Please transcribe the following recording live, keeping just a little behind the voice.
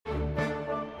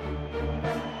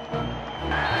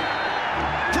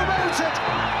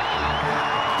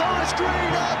Forest Green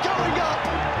are going up.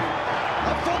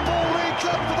 A Football League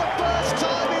club for the first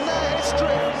time in their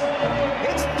history.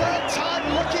 It's third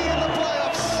time lucky in the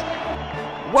playoffs.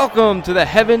 Welcome to the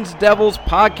Heavens Devils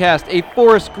podcast, a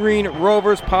Forest Green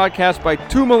Rovers podcast by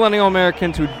two millennial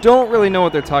Americans who don't really know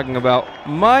what they're talking about.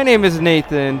 My name is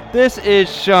Nathan. This is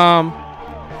Sham.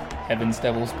 Heavens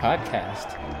Devils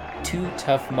podcast. Two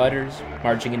tough mutters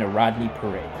marching in a Rodney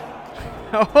parade.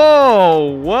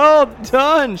 Oh, well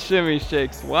done, Shimmy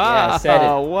Shakes. Wow. Yeah, I said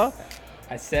it. What?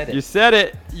 I said it. You said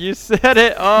it. You said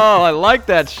it. Oh, I like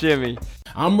that, Shimmy.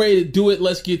 I'm ready to do it.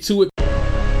 Let's get to it.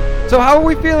 So how are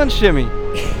we feeling, Shimmy?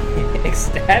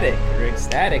 Ecstatic. We're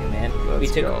ecstatic, man. We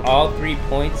took go. all 3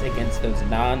 points against those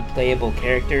non-playable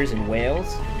characters in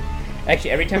Wales.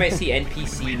 Actually, every time I see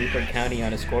NPC Newport County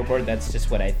on a scoreboard, that's just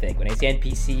what I think. When I see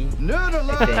NPC,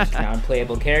 I think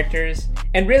non-playable characters.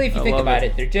 And really, if you think about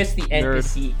it, they're just the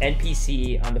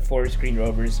NPC on the Forest Green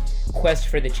Rovers quest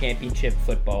for the championship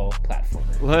football platform.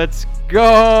 Let's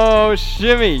go,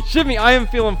 Shimmy. Shimmy, I am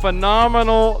feeling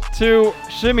phenomenal too.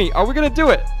 Shimmy, are we going to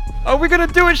do it? Are we going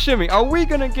to do it, Shimmy? Are we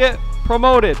going to get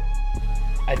promoted?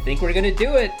 I think we're going to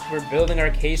do it. We're building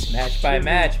our case match by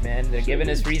match, man. They're giving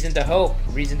us reason to hope,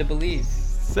 reason to believe.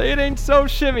 Say it ain't so,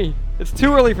 Shimmy. It's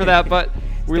too early for that, but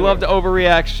we love to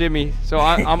overreact, Shimmy. So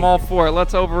I'm all for it.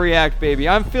 Let's overreact, baby.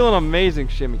 I'm feeling amazing,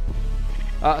 Shimmy.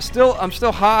 I'm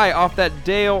still high off that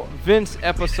Dale Vince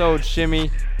episode,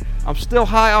 Shimmy. I'm still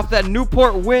high off that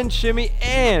Newport win, Shimmy.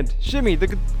 And, Shimmy,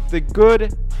 the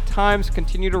good times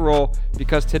continue to roll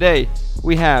because today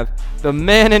we have the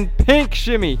man in pink,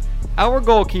 Shimmy. Our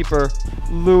goalkeeper,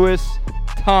 Lewis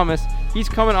Thomas. He's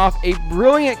coming off a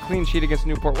brilliant clean sheet against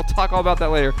Newport. We'll talk all about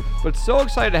that later. But so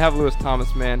excited to have Lewis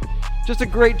Thomas, man. Just a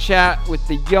great chat with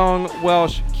the young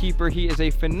Welsh keeper. He is a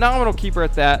phenomenal keeper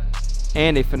at that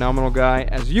and a phenomenal guy,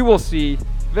 as you will see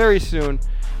very soon.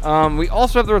 We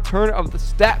also have the return of the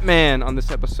stat man on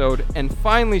this episode. And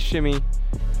finally, Shimmy,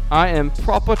 I am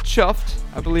proper chuffed,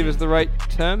 I believe is the right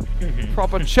term.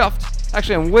 Proper chuffed.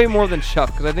 Actually, I'm way more than chuffed,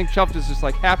 because I think chuffed is just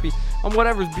like happy. I'm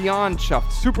whatever's beyond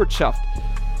chuffed, super chuffed,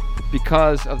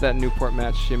 because of that Newport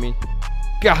match, Shimmy.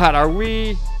 God,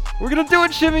 we're going to do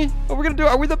it, Shimmy.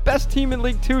 Are we the best team in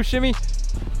League 2, Shimmy?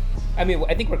 I mean,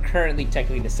 I think we're currently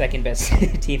technically the second best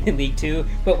team in League 2,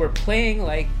 but we're playing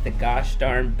like the gosh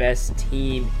darn best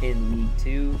team in League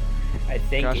 2. I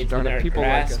think it's in our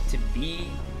grasp to be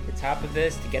the top of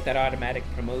this, to get that automatic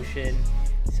promotion.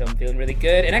 So I'm feeling really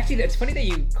good. And actually, it's funny that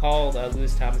you called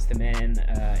Lewis Thomas the man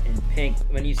in pink.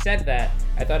 When you said that,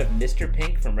 I thought of Mr.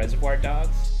 Pink from Reservoir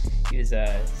Dogs. He was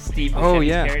Steve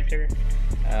Buscemi's character.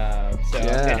 I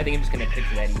think I'm just going to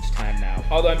picture that each time now.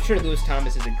 Although I'm sure Lewis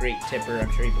Thomas is a great tipper.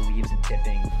 I'm sure he believes in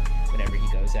tipping whenever he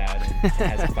goes out and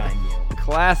has a fine meal.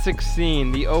 Classic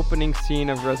scene, the opening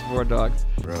scene of Reservoir Dogs.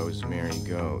 Rosemary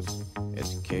goes.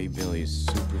 As K. Billy's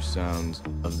super sounds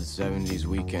of the 70s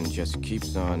weekend just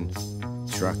keeps on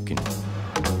trucking.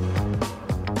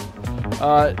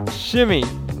 Shimmy,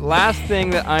 last thing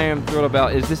that I am thrilled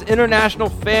about is this international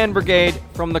fan brigade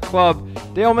from the club.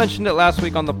 Dale mentioned it last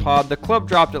week on the pod. The club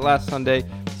dropped it last Sunday.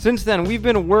 Since then, we've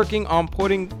been working on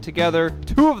putting together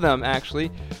 2 of them,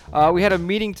 actually. We had a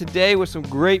meeting today with some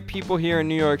great people here in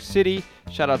New York City.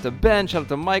 Shout out to Ben, shout out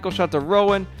to Michael, shout out to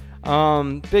Rowan.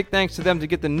 Big thanks to them to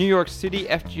get the New York City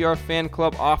FGR fan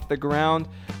club off the ground.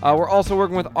 We're also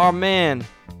working with our man,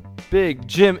 Big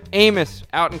Jim Amos,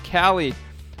 out in Cali,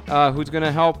 who's going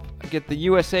to help get the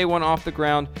USA one off the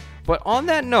ground. But on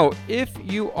that note, if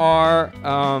you are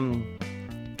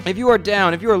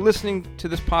down, if you are listening to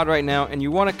this pod right now and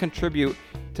you want to contribute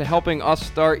to helping us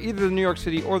start either the New York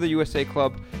City or the USA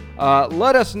club,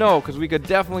 let us know, because we could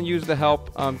definitely use the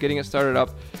help getting it started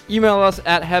up. Email us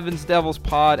at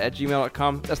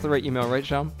heavensdevilspod@gmail.com. That's the right email, right,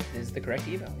 Sham? This is the correct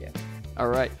email, yeah. All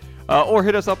right. Or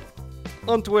hit us up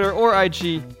on Twitter or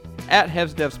IG at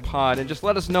HevsDevsPod, and just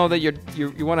let us know that you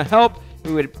want to help.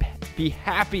 We would be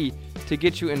happy to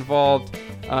get you involved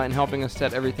in helping us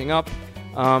set everything up.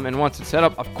 And once it's set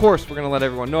up, of course, we're going to let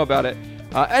everyone know about it.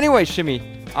 Anyway, Shimmy,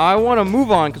 I want to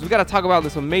move on because we got to talk about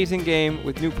this amazing game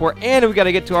with Newport, and we got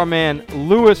to get to our man,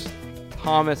 Lewis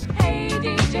Thomas. Hey,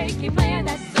 DJ, keep playing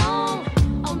that song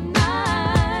all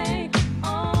night.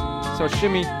 So,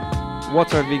 Shimmy,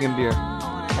 what's our vegan beer?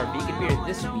 Our vegan beer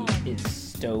this week is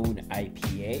Stone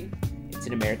IPA. It's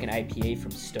an American IPA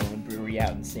from Stone Brewery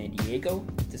out in San Diego.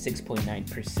 It's a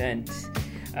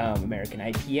 6.9% American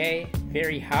IPA.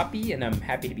 Very hoppy, and I'm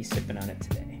happy to be sipping on it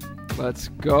today. Let's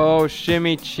go,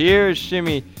 Shimmy. Cheers,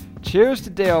 Shimmy. Cheers to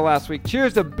Dale last week.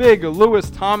 Cheers to Big Lewis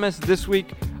Thomas this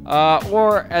week.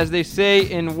 Or, as they say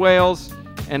in Wales,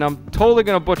 and I'm totally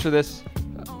going to butcher this,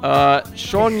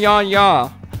 Shon Ya Ya.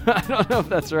 I don't know if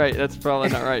that's right. That's probably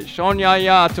not right. Sean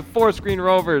Yaya to Forest Green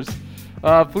Rovers.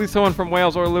 Please, someone from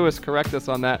Wales or Lewis, correct us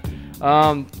on that.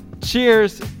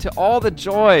 Cheers to all the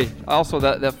joy also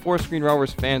that Forest Green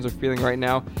Rovers fans are feeling right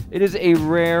now. It is a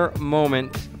rare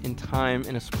moment in time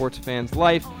in a sports fan's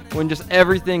life when just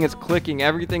everything is clicking,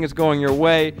 everything is going your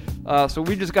way. So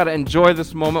we just got to enjoy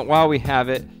this moment while we have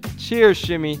it. Cheers,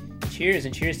 Shimmy. Cheers,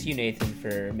 and cheers to you, Nathan,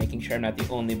 for making sure I'm not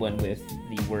the only one with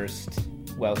the worst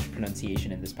Welsh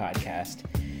pronunciation in this podcast.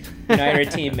 You and I are a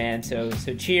team, man, so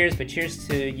cheers, but cheers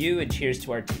to you and cheers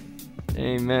to our team.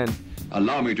 Amen.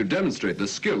 Allow me to demonstrate the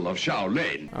skill of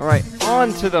Shaolin. All right,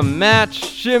 on to the match.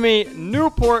 Shimmy,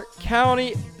 Newport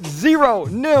County 0-0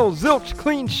 zilch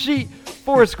clean sheet.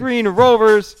 Forest Green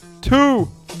Rovers 2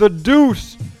 the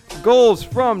deuce. Goals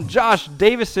from Josh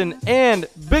Davison and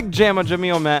Big Jamma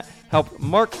Jamil Matt helped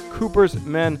Mark Cooper's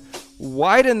men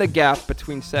widen the gap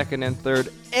between second and third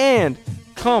and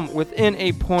come within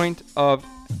a point of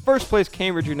first place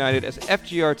Cambridge United as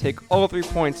FGR take all 3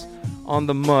 points on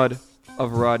the mud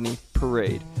of Rodney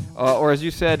Parade. Or as you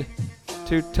said,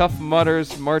 2 tough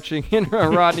mudders marching in a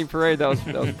Rodney Parade. That was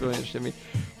brilliant, Shimmy.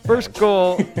 First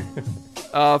goal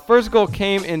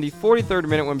came in the 43rd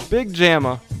minute when Big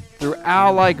Jamma, through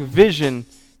owl-like vision,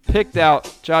 picked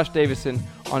out Josh Davison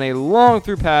on a long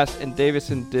through pass, and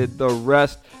Davison did the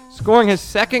rest, scoring his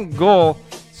second goal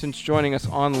since joining us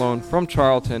on loan from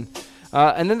Charlton.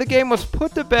 And then the game was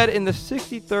put to bed in the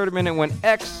 63rd minute when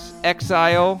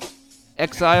exiled?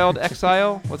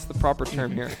 What's the proper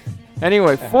term here?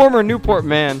 Anyway, former Newport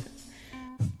man,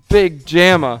 Big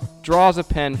Jamma, draws a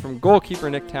pen from goalkeeper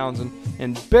Nick Townsend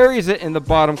and buries it in the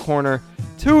bottom corner.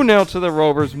 2-0 to the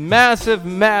Rovers. Massive,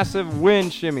 massive win,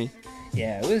 Shimmy.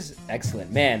 Yeah, it was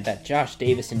excellent. Man, that Josh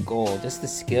Davison goal, just the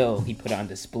skill he put on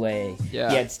display. Yeah.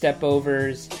 He had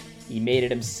step-overs. He made it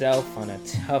himself on a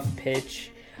tough pitch.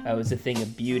 It was a thing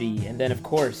of beauty. And then, of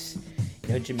course,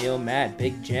 Jamil Matt,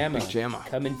 Big Jamma,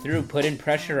 coming through, putting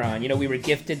pressure on. We were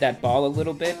gifted that ball a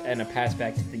little bit and a pass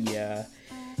back to the,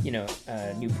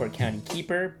 Newport County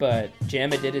keeper. But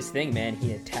Jamma did his thing, man.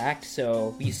 He attacked.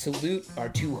 So we salute our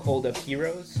 2 hold-up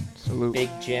heroes. Salute. Big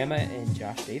Jamma and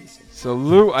Josh Davison.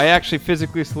 Salute. I actually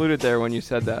physically saluted there when you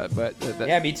said that. But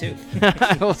yeah, me too.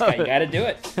 I love it. You got to do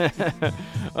it.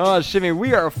 Oh, Shimmy,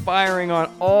 we are firing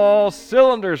on all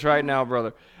cylinders right now,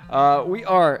 brother. We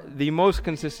are the most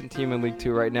consistent team in League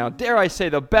 2 right now. Dare I say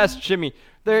the best, Shimmy.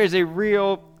 There is a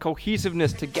real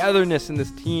cohesiveness, togetherness in this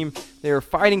team. They are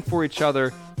fighting for each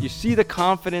other. You see the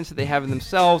confidence that they have in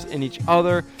themselves, in each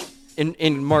other,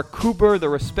 in Mark Cooper, the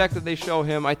respect that they show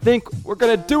him. I think we're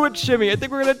going to do it, Shimmy. I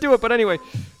think we're going to do it. But anyway,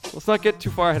 let's not get too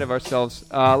far ahead of ourselves.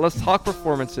 Let's talk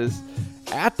performances.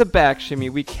 At the back, Shimmy,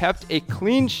 we kept a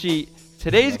clean sheet.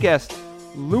 Today's guest,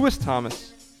 Lewis Thomas.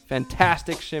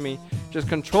 Fantastic, Shimmy. Just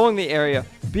controlling the area,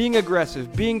 being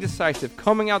aggressive, being decisive,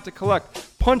 coming out to collect,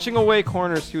 punching away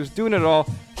corners. He was doing it all.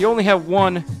 He only had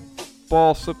one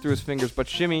ball slip through his fingers, but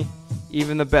Shimmy,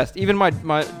 even the best. Even my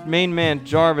main man,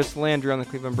 Jarvis Landry on the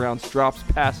Cleveland Browns, drops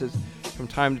passes from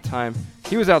time to time.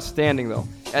 He was outstanding, though.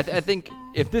 I think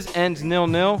if this ends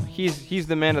 0-0, he's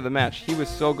the man of the match. He was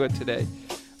so good today.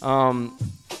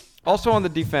 Also on the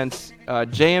defense,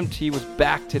 JMT was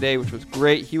back today, which was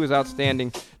great. He was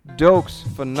outstanding. Dokes,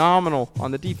 phenomenal on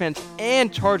the defense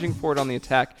and charging forward on the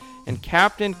attack. And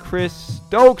Captain Chris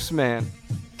Stokes, man,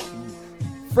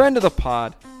 friend of the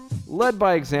pod, led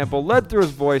by example, led through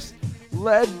his voice,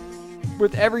 led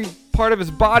with every part of his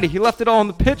body. He left it all on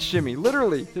the pitch, Shimmy,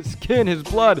 literally. His skin, his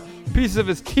blood, pieces of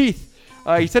his teeth.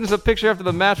 He sent us a picture after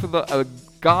the match with a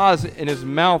gauze in his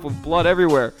mouth with blood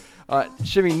everywhere.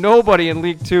 Shimmy, nobody in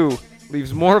League 2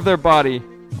 leaves more of their body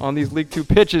on these League 2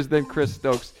 pitches than Chris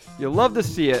Stokes. You'll love to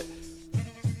see it.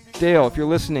 Dale, if you're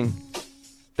listening,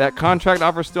 that contract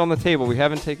offer is still on the table. We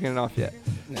haven't taken it off yet.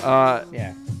 No.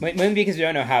 Yeah. Mainly because we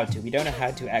don't know how to. We don't know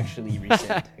how to actually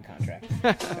reset the contract.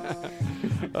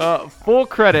 Full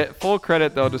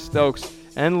credit, though, to Stokes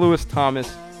and Lewis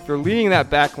Thomas for leading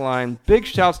that back line. Big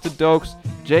shouts to Dokes,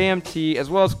 JMT, as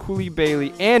well as Cooley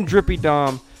Bailey and Drippy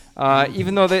Dom.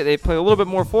 Even though they play a little bit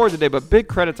more forward today, but big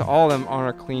credit to all of them on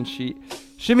our clean sheet.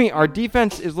 Shimmy, our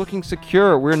defense is looking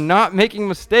secure. We're not making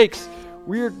mistakes.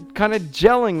 We're kind of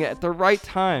gelling at the right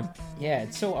time. Yeah,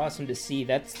 it's so awesome to see.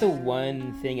 That's the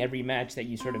one thing every match that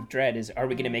you sort of dread is, are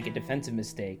we going to make a defensive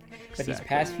mistake? But these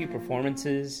past few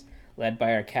performances, led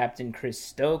by our captain, Chris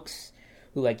Stokes,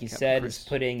 who, like you said, is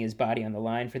putting his body on the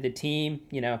line for the team,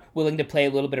 willing to play a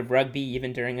little bit of rugby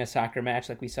even during a soccer match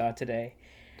like we saw today.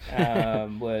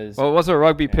 It was a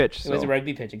rugby pitch. It was a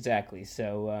rugby pitch, exactly.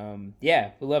 So, we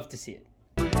love to see it.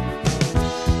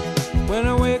 When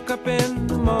I wake up in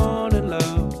the morning,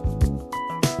 love,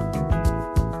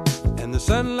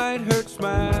 sunlight hurts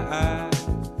my eyes.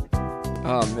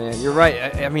 Oh, man, you're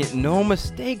right. I mean, no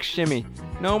mistakes, Shimmy.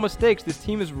 No mistakes. This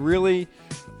team is really,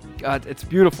 it's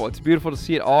beautiful. It's beautiful to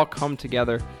see it all come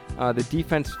together. The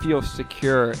defense feels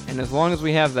secure, and as long as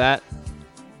we have that,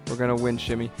 we're going to win,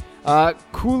 Shimmy.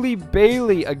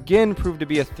 Koulibaly again proved to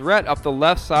be a threat up the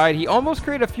left side. He almost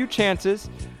created a few chances,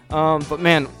 but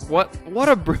man, what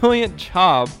a brilliant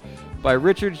job by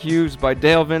Richard Hughes, by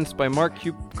Dale Vince, by Mark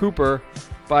Cooper,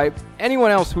 by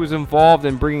anyone else who was involved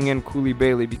in bringing in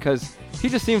Koulibaly, because he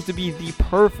just seems to be the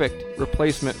perfect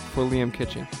replacement for Liam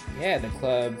Kitching. Yeah, the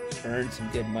club earned some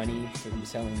good money from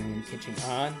selling Liam Kitching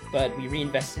on, but we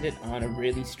reinvested it on a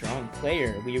really strong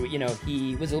player.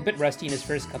 He was a little bit rusty in his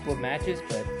first couple of matches,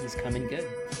 but he's coming good.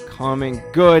 Coming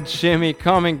good, Shimmy,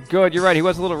 coming good. You're right, he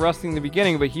was a little rusty in the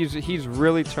beginning, but he's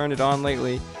really turned it on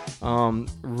lately.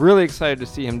 Really excited to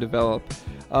see him develop.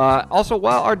 Also,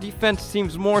 while our defense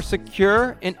seems more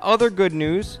secure, in other good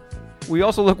news, we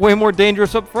also look way more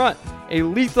dangerous up front. A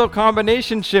lethal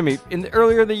combination, Shimmy.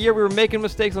 Earlier in the year, we were making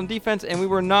mistakes on defense, and we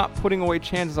were not putting away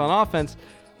chances on offense.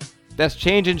 That's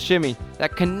changing, Shimmy.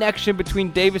 That connection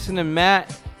between Davison and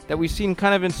Matt that we've seen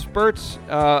kind of in spurts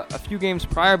a few games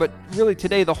prior, but really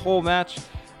today, the whole match,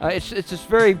 it's just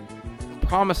very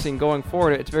promising going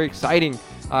forward. It's very exciting.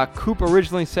 Coop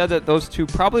originally said that those two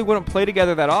probably wouldn't play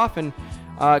together that often,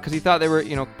 because he thought they were,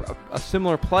 a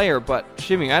similar player. But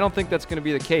Shimmy, I don't think that's going to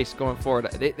be the case going forward.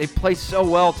 They play so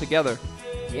well together.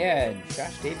 Yeah,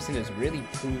 Josh Davison has really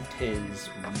proved his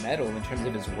mettle in terms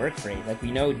of his work rate. Like,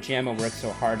 we know Gemma works so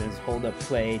hard in his hold-up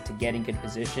play to get in good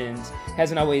positions.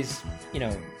 Hasn't always,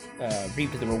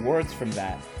 reaped the rewards from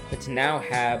that. But to now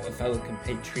have a fellow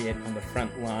compatriot on the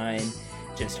front line,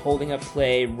 just holding up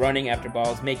play, running after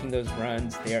balls, making those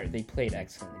runs, they played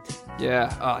excellent. Yeah,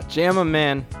 Jamma,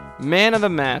 man of the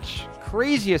match.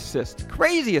 Crazy assist,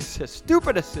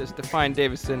 stupid assist to find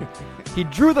Davison. He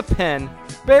drew the pen,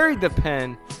 buried the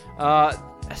pen,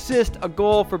 assist, a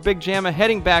goal for Big Jamma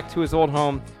heading back to his old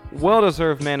home.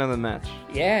 Well-deserved man of the match.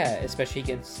 Yeah, especially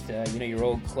against your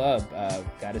old club.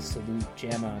 Got to salute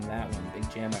Jamma on that one. Big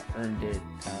Jamma earned it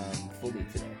fully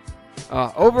today.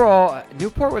 Overall,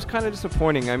 Newport was kind of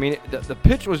disappointing. I mean, the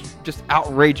pitch was just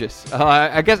outrageous.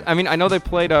 I know they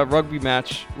played a rugby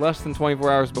match less than 24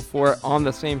 hours before on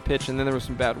the same pitch, and then there was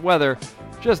some bad weather.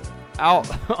 Just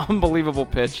unbelievable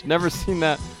pitch. Never seen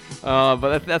that,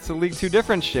 but that's a League Two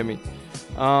difference, Shimmy.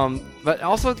 But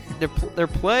also, their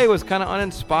play was kind of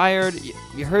uninspired.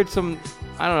 You heard some,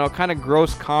 kind of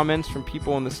gross comments from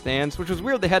people in the stands, which was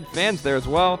weird. They had fans there as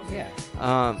well. Yeah.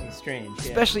 Strange.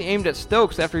 Especially aimed at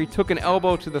Stokes after he took an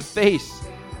elbow to the face.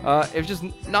 It was just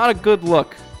not a good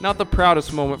look. Not the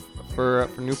proudest moment for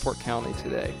Newport County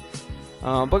today.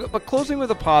 But closing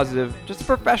with a positive, just a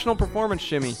professional performance,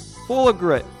 Shimmy. Full of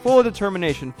grit, full of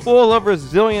determination, full of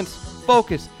resilience,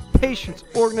 focus, patience,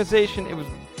 organization. It was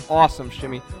awesome,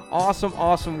 Shimmy.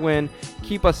 Awesome win.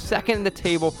 Keep us second in the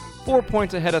table, 4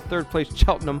 points ahead of third place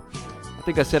Cheltenham. I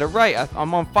think I said it right.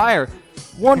 I'm on fire.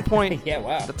 1 point. Yeah,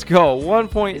 wow. Let's go. 1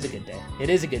 point. It is a good day. It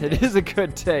is a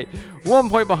good day. 1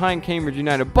 point behind Cambridge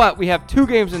United. But we have 2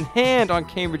 games in hand on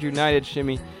Cambridge United,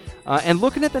 Shimmy. And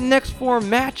looking at the next 4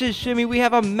 matches, Shimmy, we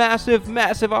have a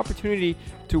massive opportunity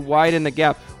to widen the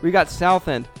gap. We got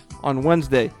Southend on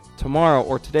Wednesday, tomorrow,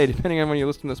 or today, depending on when you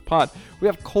listen to this pod. We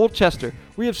have Colchester.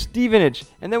 We have Stevenage.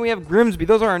 And then we have Grimsby.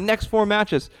 Those are our next 4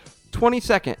 matches.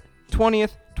 22nd,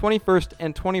 20th, 21st,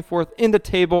 and 24th in the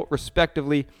table,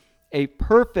 respectively. A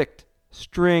perfect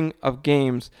string of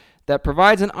games that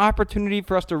provides an opportunity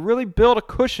for us to really build a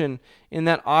cushion in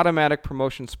that automatic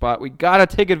promotion spot. We got to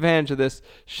take advantage of this,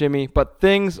 Shimmy, but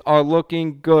things are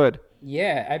looking good.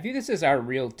 Yeah, I view this as our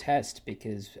real test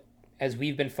because as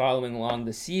we've been following along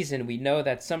the season, we know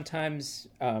that sometimes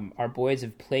our boys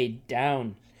have played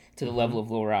down to the level of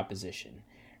lower opposition,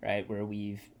 right, where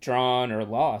we've drawn or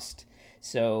lost.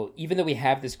 So even though we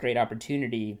have this great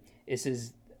opportunity, this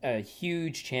is a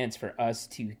huge chance for us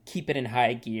to keep it in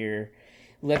high gear.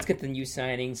 Let's get the new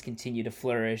signings continue to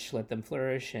flourish, let them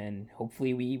flourish, and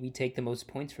hopefully we take the most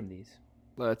points from these.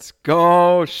 Let's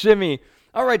go, Shimmy.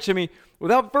 All right, Shimmy,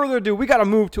 without further ado, we got to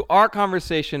move to our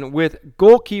conversation with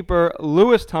goalkeeper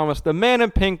Lewis Thomas, the man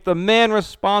in pink, the man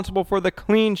responsible for the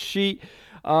clean sheet.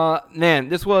 Man,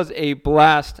 this was a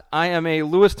blast. I am a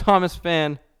Lewis Thomas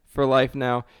fan for life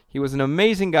now. He was an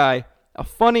amazing guy, a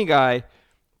funny guy,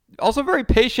 also very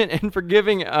patient and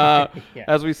forgiving,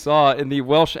 as we saw in the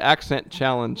Welsh accent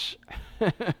challenge.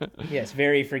 Yes,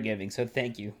 very forgiving. So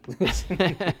thank you, Lewis.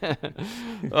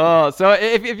 So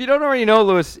if you don't already know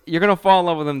Lewis, you're going to fall in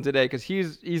love with him today because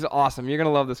he's awesome. You're going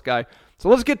to love this guy. So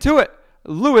let's get to it.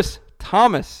 Lewis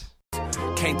Thomas.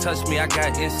 can't touch me, I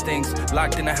got instincts.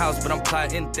 Locked in the house, but I'm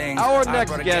plotting things. Our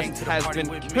next guest has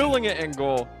been killing it in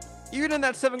goal. Even in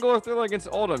that 7-goal thriller against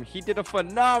Oldham, he did a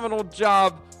phenomenal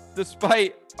job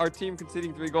despite our team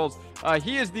conceding 3 goals.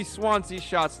 He is the Swansea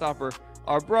shot stopper.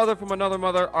 Our brother from another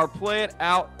mother, our play it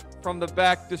out from the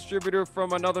back distributor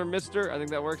from another mister. I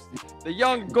think that works. The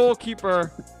young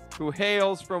goalkeeper who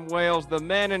hails from Wales, the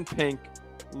man in pink,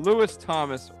 Lewis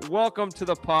Thomas. Welcome to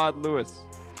the pod, Lewis.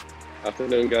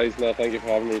 Afternoon, guys. No, thank you for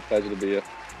having me. Pleasure to be here.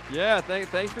 Yeah,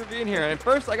 thanks for being here. And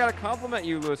first, I got to compliment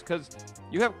you, Lewis, because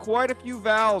you have quite a few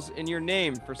vowels in your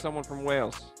name for someone from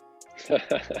Wales.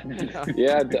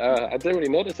 Yeah, I didn't really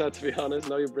notice that, to be honest.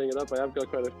 Now you bring it up, I have got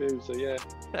quite a few, so yeah.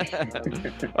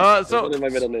 So my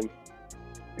middle name.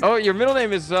 Oh, your middle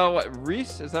name is what?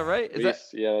 Reese? Is that right? Reese,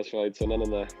 yeah, that's right. So none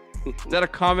of that. Is that a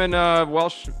common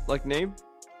Welsh name?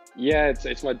 Yeah,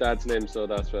 it's my dad's name, so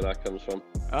that's where that comes from.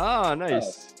 Ah,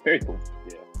 nice. Very cool.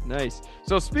 Yeah. Nice.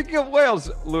 So speaking of Wales,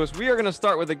 Lewis, we are going to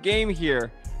start with a game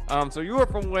here. So you are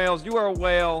from Wales. You are a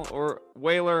Whale or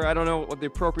Whaler. I don't know what the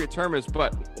appropriate term is,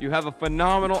 but you have a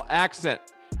phenomenal accent.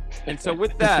 And so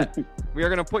with that, we are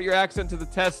going to put your accent to the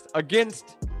test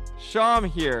against Sham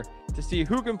here to see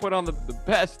who can put on the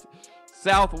best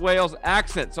South Wales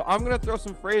accent. So I'm going to throw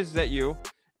some phrases at you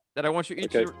that I want you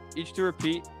each to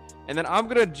repeat. And then I'm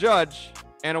going to judge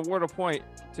and award a point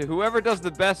to whoever does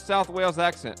the best South Wales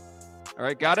accent. All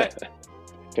right, got it?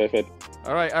 Perfect.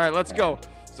 All right, let's go.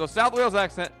 So South Wales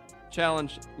accent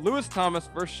challenge, Lewis Thomas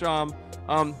versus Sham.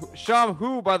 Sham,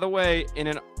 who, by the way, in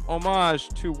an homage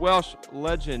to Welsh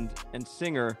legend and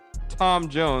singer Tom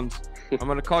Jones. I'm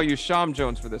going to call you Sham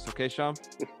Jones for this, okay, Sham?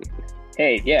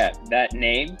 Hey, yeah, that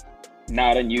name,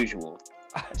 not unusual.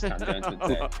 As Tom Jones would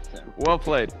say. So. Well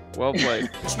played.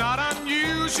 It's not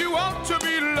unusual to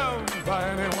be loved by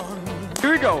anyone.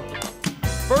 Here we go.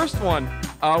 First one.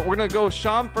 We're going to go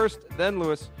Sham first, then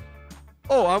Lewis.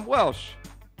 Oh, I'm Welsh.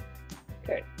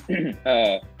 Okay.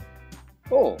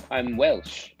 I'm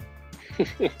Welsh.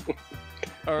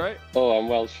 All right. Oh, I'm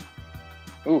Welsh.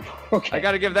 Ooh, okay. I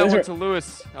got to give that one to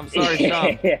Lewis. I'm sorry,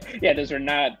 Sham. Yeah, those are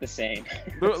not the same.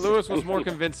 Lewis was more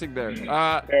convincing there.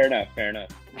 Fair enough.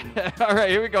 All right,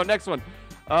 here we go. Next one.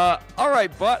 All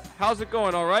right, Butt, how's it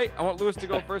going? All right. I want Lewis to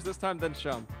go first this time, then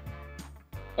Sham.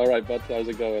 All right, Butt, how's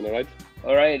it going? All right.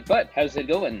 All right, Butt, how's it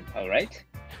going? All right.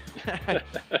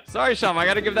 Sorry, Sham. I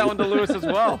got to give that one to Lewis as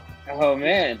well. Oh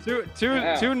man.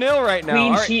 2-0 right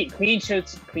now. Clean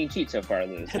sheet so far,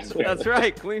 Lewis. That's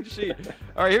right. Clean sheet.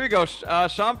 All right, here we go.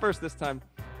 Sham first this time.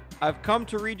 I've come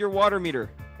to read your water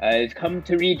meter. I've come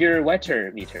to read your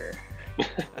wetter meter.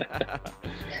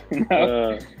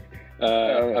 No.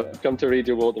 I've come to read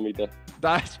your water meter.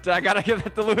 I gotta give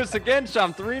that to Lewis again,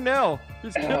 Sham. 3-0.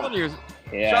 He's killing you.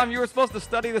 Yeah. Sham, you were supposed to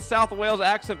study the South Wales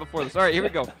accent before this. All right, here we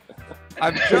go.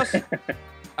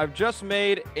 I've just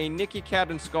made a Nicky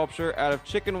Cadden sculpture out of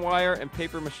chicken wire and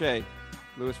paper mache.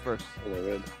 Lewis first. Oh my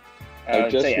god.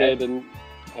 I've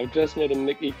just made a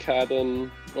Nicky Cadden.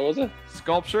 What was it?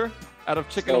 Sculpture out of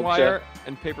chicken wire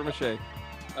and paper mache.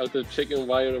 Out of chicken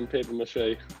wire and paper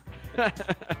mache.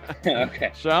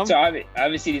 Okay. Sham? So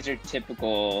obviously these are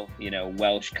typical,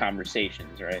 Welsh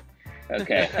conversations, right?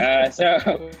 Okay.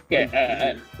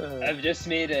 I've just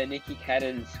made a Nicky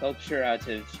Cadden sculpture out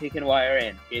of chicken wire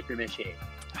and paper mache.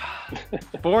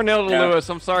 4-0 to Lewis.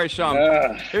 I'm sorry, Sham.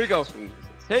 Here we go. Jesus.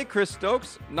 Hey, Chris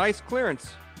Stokes. Nice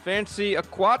clearance. Fancy a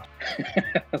quat?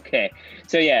 Okay.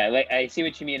 So yeah, I see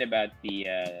what you mean about the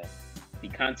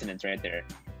consonants right there.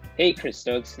 Hey, Chris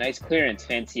Stokes. Nice clearance.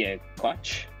 Fancy a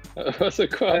quatch? What's a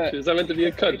quatch? Is that meant to be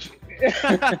a cutch?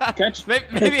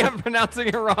 Maybe I'm pronouncing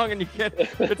it wrong and you can't.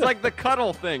 It's like the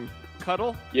cuddle thing.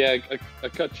 Cuddle? Yeah, a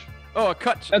cutch. Oh, a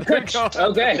cutch. A cutch.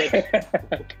 Okay.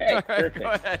 Okay. All right,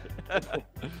 go ahead.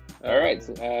 All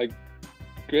right.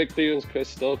 Great clearance, Chris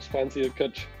Stokes. Fancy a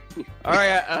cutch. All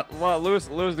right. Well, Lewis is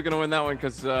going to win that one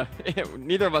because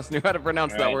neither of us knew how to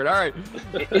pronounce that word. All right.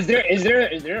 Is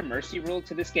there a mercy rule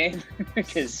to this game?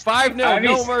 5-0.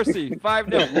 No mercy.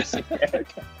 5-0.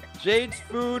 Okay. Jade's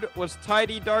food was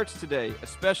tidy darts today,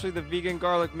 especially the vegan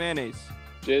garlic mayonnaise.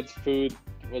 Jade's food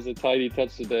was a tidy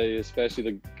touch today, especially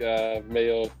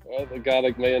the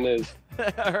garlic mayonnaise.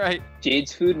 All right.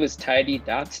 Jade's food was tidy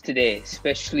dots today,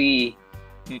 especially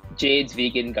Jade's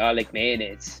vegan garlic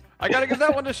mayonnaise. I gotta give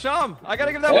that one to Sham.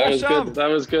 That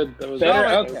was good.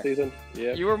 Decent.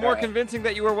 Yeah. You were more convincing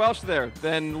that you were Welsh there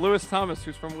than Lewis Thomas,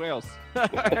 who's from Wales. All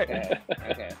right.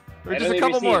 Okay. Just a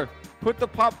couple more. Put the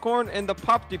popcorn in the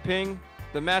pop-de-ping.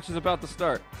 The match is about to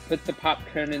start. Put the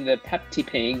popcorn in the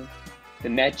pop-de-ping. The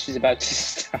match is about to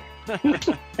start. Put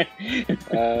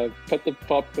the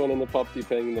popcorn in the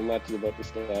pop-de-ping. The match is about to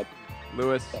start.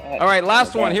 Lewis. All right,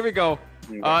 last one. Here we go.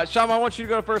 Sham, I want you to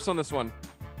go first on this one.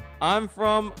 I'm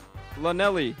from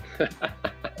Llanelli.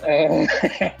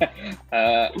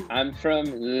 I'm from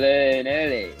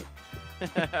Llanelli.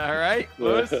 All right,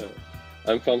 Lewis.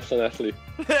 I'm from Llanelli.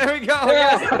 There we go.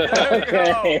 Yes.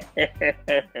 There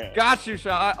we go. Got you,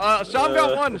 Sham. Sham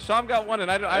got one. Sham got one,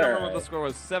 and I don't remember what the score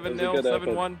was. 7-0,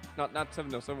 7-1. Not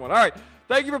 7-0, 7-1. All right.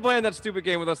 Thank you for playing that stupid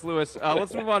game with us, Lewis.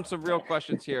 Let's move on to some real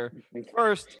questions here.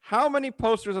 First, how many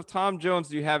posters of Tom Jones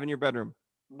do you have in your bedroom?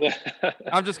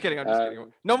 I'm just kidding.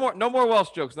 No more Welsh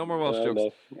jokes. No more Welsh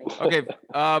jokes. No. Okay,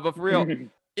 but for real,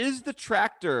 is the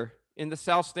tractor in the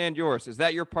south stand yours? Is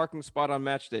that your parking spot on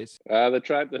match days? The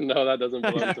tractor? No, that doesn't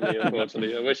belong to me,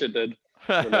 unfortunately. I wish it did.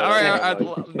 All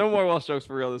right, no more Welsh jokes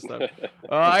for real this time.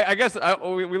 I guess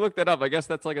we looked that up. I guess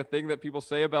that's like a thing that people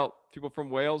say about people from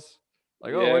Wales.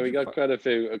 Like, we got quite a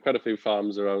few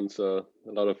farms around, so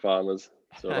a lot of farmers,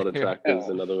 so a lot of tractors,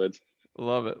 in other words.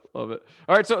 Love it. All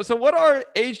right, so what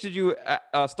age did you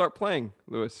start pling,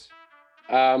 Lewis?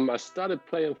 I started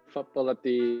playing football at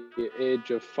the age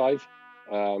of 5,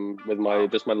 with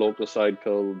my local side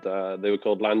called they were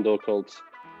called Lando Colts,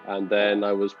 and then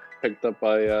I was picked up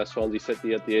by Swansea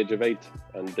City at the age of 8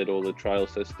 and did all the trial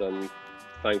system.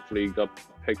 Thankfully, got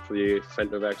picked for the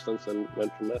Centre of Excellence and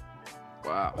went from there.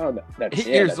 Wow. Oh, that's 8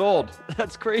 years old.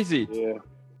 That's crazy. Yeah.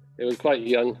 It was quite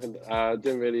young. I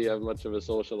didn't really have much of a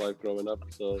social life growing up,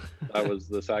 so that was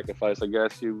the sacrifice, I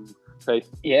guess, you pay.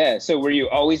 Yeah, so were you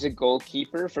always a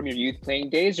goalkeeper from your youth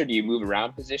playing days, or do you move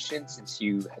around positions since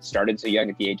you started so young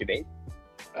at the age of 8?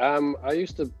 I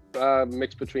used to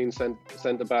mix between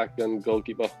centre-back and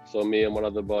goalkeeper. So me and one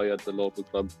other boy at the local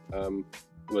club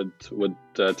would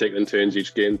take in turns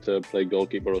each game to play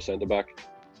goalkeeper or centre-back.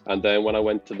 And then when I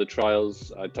went to the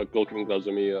trials, I took goalkeeping gloves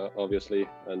with me, obviously,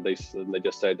 and they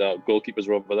just said, goalkeepers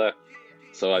are over there.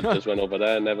 So I just went over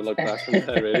there and never looked back from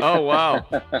there, really. Oh, wow.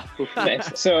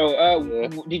 So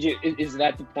is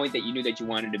that the point that you knew that you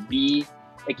wanted to be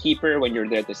a keeper when you're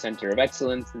there at the Centre of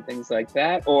Excellence and things like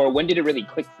that? Or when did it really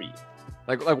click for you?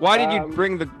 Like why did you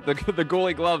bring the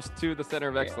goalie gloves to the Centre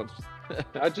of Excellence?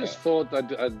 I just thought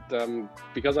I'd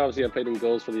because obviously I played in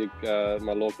goals for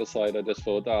my local side. I just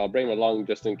thought I'll bring them along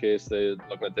just in case they're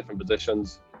looking at different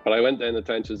positions. But I went there in the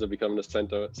intentions of becoming a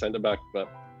centre back. But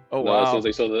wow! As soon as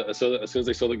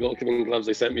they saw the goalkeeping gloves,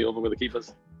 they sent me over with the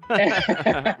keepers.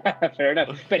 Fair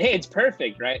enough. But hey, it's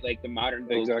perfect, right? Like the modern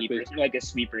goalkeepers, exactly. Like a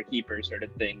sweeper keeper sort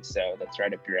of thing. So that's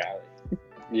right up your alley.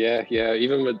 Yeah.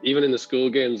 Even in the school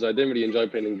games, I didn't really enjoy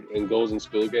playing in goals in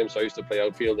school games. So I used to play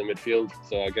outfield and midfield.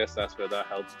 So I guess that's where that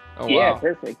helps. Oh, yeah, wow.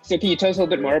 Perfect. So can you tell us a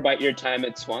little bit more about your time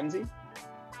at Swansea?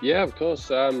 Yeah, of course.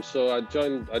 So I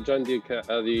joined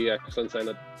the Excellence Centre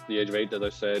at the age of 8, as I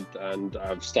said, and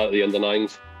I've started the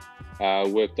under-9s.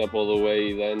 Worked up all the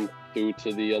way then through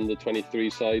to the under-23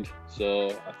 side. So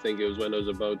I think it was when I was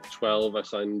about 12, I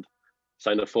signed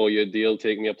a 4-year deal,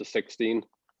 taking me up to 16.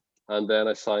 And then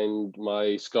I signed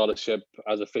my scholarship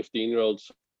as a 15-year-old.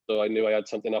 So I knew I had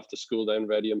something after school then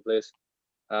ready in place.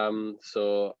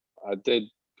 So I did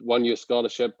 1-year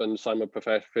scholarship and signed my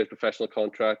first professional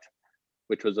contract,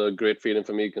 which was a great feeling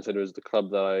for me, considering it was the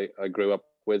club that I grew up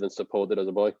with and supported as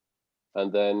a boy.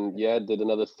 And then, did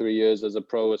another 3 years as a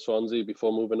pro at Swansea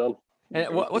before moving on.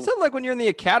 And what's it like when you're in the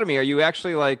academy? Are you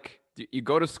actually you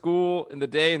go to school in the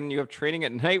day and you have training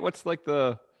at night? What's like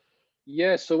the...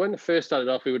 Yeah, so when it first started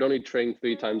off, we would only train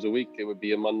 3 times a week. It would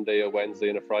be a Monday, a Wednesday,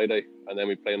 and a Friday, and then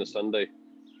we play on a Sunday.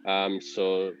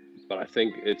 But I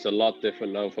think it's a lot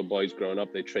different now for boys growing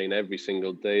up. They train every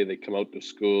single day. They come out to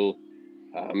school.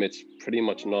 It's pretty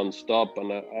much non-stop,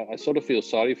 and I sort of feel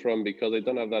sorry for them because they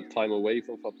don't have that time away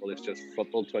from football. It's just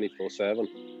football 24/7.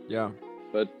 Yeah.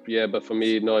 But for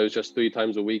me, no, it was just 3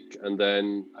 times a week. And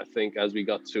then I think as we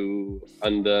got to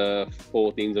under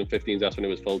 14s and 15s, that's when it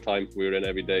was full time. We were in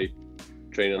every day,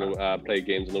 training, play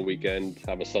games on the weekend,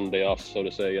 have a Sunday off, so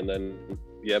to say, and then,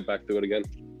 back to it again.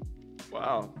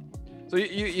 Wow. So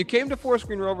you came to Forest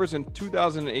Green Rovers in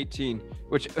 2018,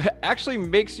 which actually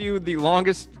makes you the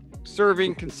longest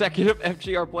serving consecutive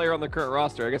FGR player on the current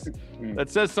roster. I guess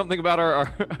that says something about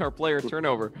our player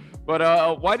turnover.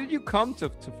 But why did you come to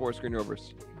Forest Green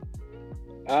Rovers?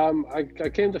 I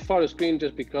came to Forest Green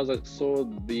just because I saw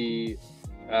the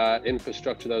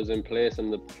infrastructure that was in place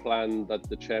and the plan that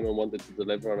the chairman wanted to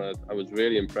deliver, and I was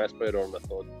really impressed by it all, and I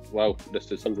thought, wow,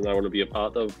 this is something I want to be a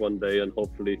part of one day and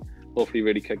hopefully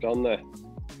really kick on there.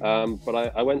 But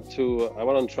I went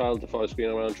on trial to Forest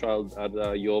Green. I went on trial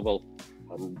at Yeovil.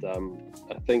 And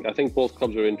I think both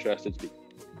clubs were interested,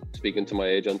 speaking to my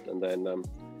agent, and then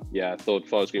I thought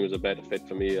Forest Green was a better fit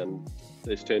for me, and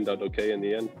this turned out okay in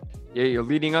the end. Yeah, you're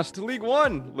leading us to League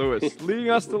One, Lewis. Leading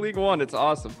us to League One. It's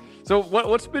awesome. So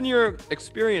what's been your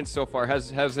experience so far?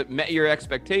 Has it met your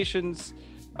expectations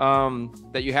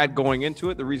that you had going into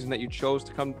it? The reason that you chose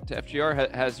to come to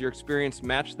FGR, has your experience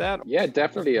matched that? Yeah,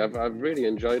 definitely. I've really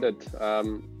enjoyed it.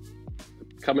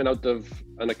 Coming out of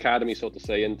an academy, so to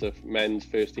say, into men's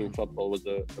first team football was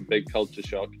a big culture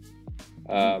shock.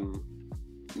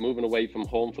 Moving away from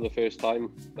home for the first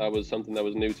time, that was something that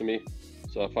was new to me.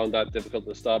 So I found that difficult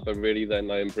to start, but really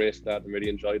then I embraced that and really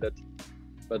enjoyed it.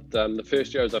 But the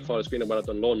first year I was at Forest Green, I went out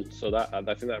on loan, so that I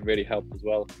think that really helped as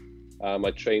well.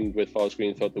 I trained with Forest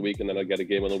Green throughout the week, and then I'd get a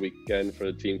game on the weekend for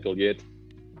a team called Yate.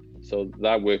 So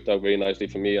that worked out really nicely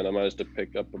for me, and I managed to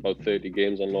pick up about 30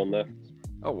 games on loan there.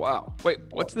 Oh wow! Wait,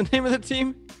 what's the name of the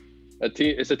team?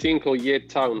 It's a team called Yate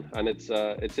Town, and it's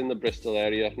in the Bristol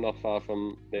area, not far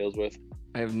from Nailsworth.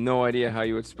 I have no idea how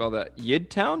you would spell that. Yid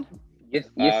Town? Yes,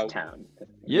 Town.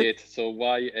 Yate, so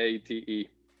Y-A-T-E.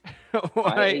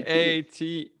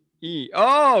 Y-A-T-E.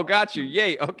 Oh, got you.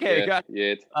 Yate. Okay, yeah, got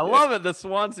Yate. I love it. The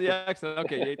Swansea accent.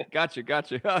 Okay, Yate. Got you.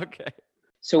 Okay.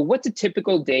 So what's a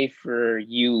typical day for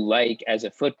you like as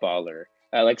a footballer?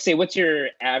 What's your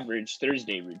average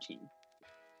Thursday routine?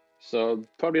 So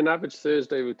probably an average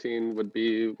Thursday routine would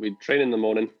be we'd train in the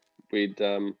morning. We'd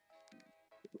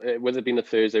with it being a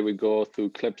Thursday, we'd go through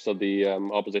clips of the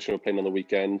opposition we're playing on the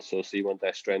weekend, so see what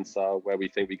their strengths are, where we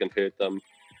think we can hurt them,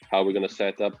 how we're going to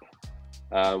set up.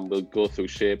 We'll go through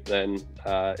shape then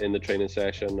in the training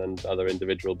session and other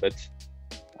individual bits,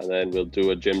 and then we'll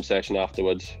do a gym session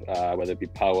afterwards, whether it be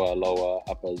power, lower,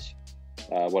 uppers,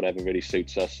 whatever really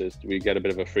suits us. We get a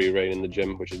bit of a free rein in the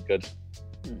gym, which is good.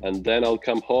 And then I'll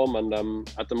come home, and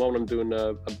at the moment I'm doing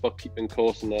a bookkeeping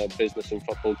course and a business and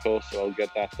football course, so I'll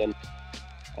get that done.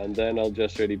 And then I'll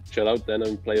just really chill out then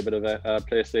and play a bit of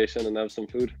PlayStation and have some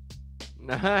food.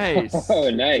 Nice. Oh,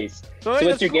 nice. So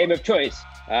what's your game of choice?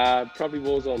 Probably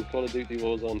Warzone, Call of Duty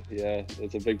Warzone. Yeah,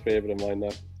 it's a big favorite of mine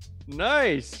now.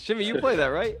 Nice. Shimmy, you play that,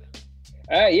 right?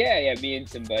 Yeah. Me and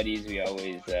some buddies, we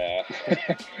always,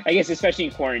 I guess, especially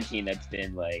in quarantine, that's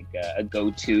been like a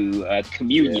go-to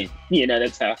communion. Yeah.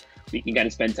 That's how we can kind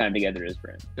of spend time together as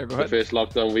friends. Yeah, the first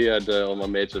lockdown, we had all my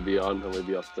mates would be on, and we'd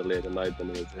be up till late at night,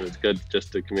 and it was good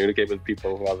just to communicate with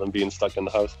people rather than being stuck in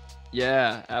the house.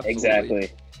 Yeah, absolutely.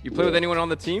 Exactly. You play with anyone on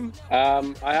the team?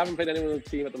 I haven't played anyone on the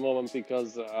team at the moment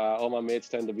because all my mates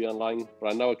tend to be online,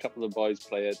 but I know a couple of boys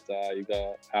play it. You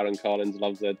got Aaron Collins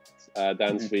loves it,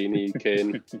 Dan Sweeney,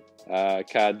 Kane,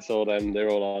 Cads, all them, they're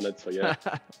all on it. So yeah,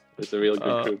 it's a real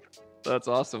good group. That's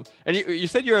awesome. And you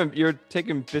said you're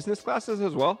taking business classes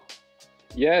as well?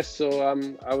 Yeah,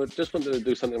 so I would just wanted to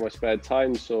do something in my spare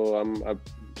time. So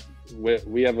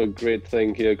we have a great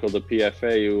thing here called the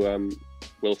PFA who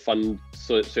will fund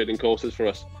certain courses for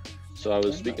us. So I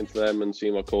was speaking to them and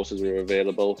seeing what courses were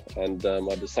available, and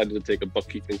I decided to take a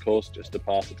bookkeeping course just to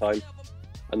pass the time.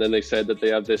 And then they said that they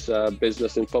have this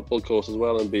business and football course as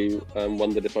well, and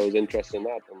wondered if I was interested in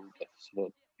that. And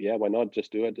so, yeah, why not?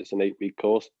 Just do it. It's an 8-week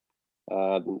course.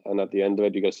 And at the end of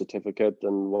it, you get a certificate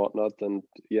and whatnot. And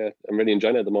yeah, I'm really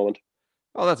enjoying it at the moment.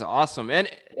 Oh, that's awesome. And,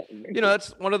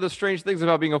 that's one of the strange things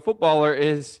about being a footballer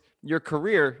is your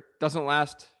career doesn't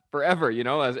last forever,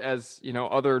 as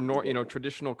other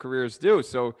traditional careers do.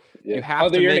 So you have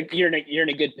to you're in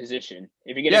a good position.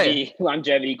 If you're going to be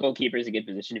longevity, goalkeeper is a good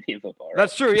position to be in football. Right?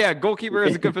 That's true. Yeah. Goalkeeper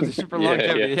is a good position for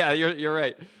longevity. Yeah, you're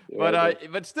right.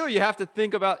 But still you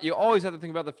always have to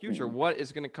think about the future. What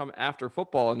is going to come after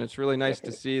football? And it's really nice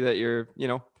to see that you're,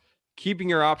 keeping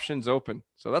your options open.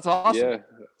 So that's awesome. Yeah.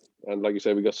 And like you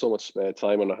said, we got so much spare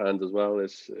time on our hands as well.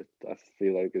 I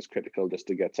feel like it's critical just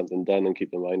to get something done and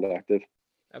keep the mind active.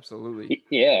 Absolutely.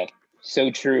 Yeah, so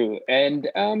true. And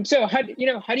so how do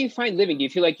you find living? Do you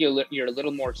feel like you're a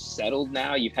little more settled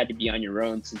now? You've had to be on your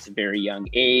own since a very young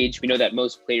age. We know that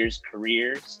most players'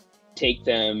 careers take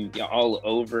them all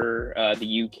over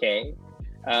the UK.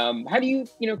 How do you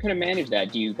kind of manage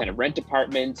that? Do you kind of rent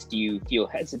apartments? Do you feel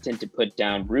hesitant to put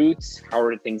down roots? How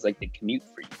are things like the commute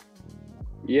for you?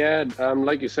 Yeah,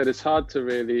 like you said, it's hard to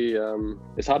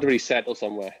really settle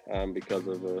somewhere because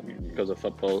of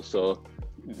football. So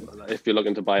if you're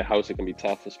looking to buy a house, it can be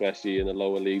tough, especially in the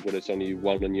lower league where it's only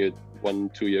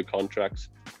 1-2-year contracts.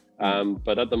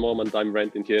 But at the moment, I'm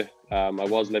renting here. I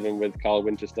was living with Carl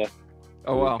Winchester.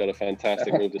 Oh wow! Got a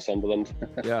fantastic move to Sunderland.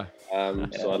 Yeah.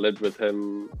 So I lived with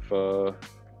him for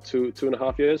two and a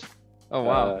half years. Oh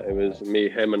wow! It was me,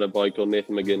 him, and a boy called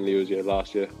Nathan McGinley who was here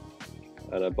last year,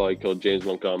 and a boy called James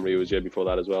Montgomery who was here before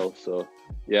that as well. So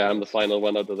yeah, I'm the final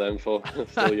one out of them for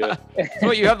still. Yeah.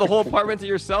 So you have the whole apartment to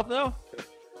yourself now?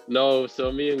 No,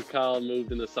 so me and Carl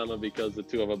moved in the summer because the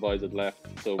two of our boys had left.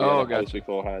 So we had a house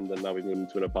beforehand, and now we've moved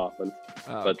into an apartment.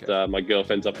 But my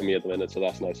girlfriend's up for me at the minute, so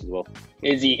that's nice as well.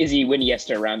 Is he Winnie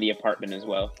Esther around the apartment as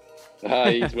well?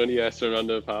 He's Winnie Esther around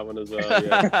the apartment as well.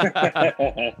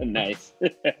 Yeah. Nice.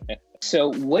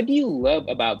 So, what do you love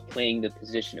about playing the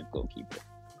position of goalkeeper?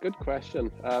 Good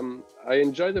question. I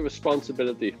enjoy the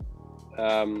responsibility.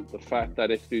 The fact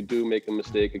that if you do make a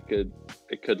mistake,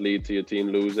 it could lead to your team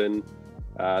losing.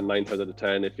 9 times out of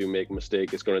 10, if you make a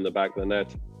mistake, it's going in the back of the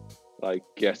net. Like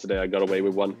yesterday, I got away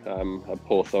with one, a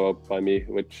poor throw up by me,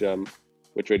 which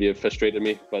really frustrated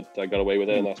me. But I got away with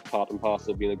it, and that's part and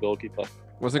parcel of being a goalkeeper.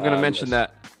 Wasn't going to mention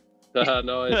that.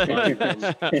 No, it's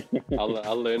fine.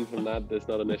 I'll learn from that. It's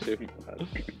not an issue.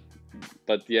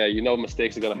 But yeah,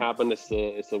 mistakes are going to happen. It's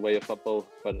the way of football.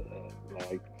 But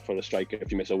like for a striker,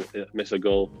 if you miss a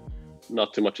goal,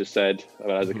 not too much is said.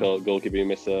 As a goalkeeper, you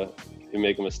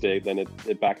make a mistake, then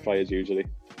it backfires usually.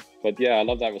 But yeah, I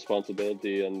love that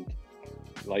responsibility, and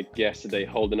like yesterday,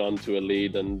 holding on to a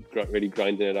lead and really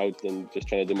grinding it out and just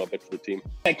trying to do my bit for the team.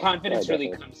 That confidence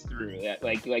really comes through. That,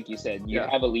 like you said, you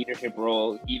have a leadership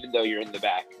role, even though you're in the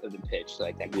back of the pitch.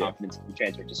 Like that confidence can be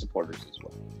transferred to supporters as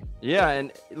well. Yeah,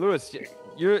 and Lewis,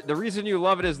 the reason you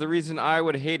love it is the reason I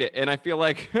would hate it, and I feel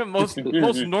like most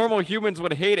normal humans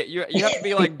would hate it. You have to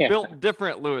be like built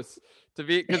different, Lewis, to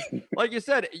be, because like you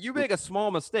said, you make a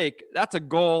small mistake, that's a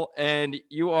goal, and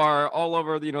you are all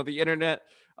over the internet.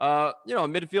 A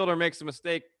midfielder makes a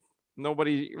mistake,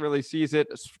 nobody really sees it.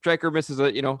 A striker misses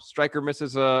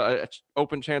a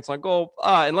open chance on goal,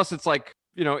 unless it's like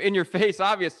in your face,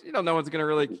 obvious. No one's gonna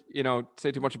really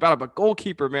say too much about it. But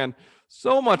goalkeeper, man,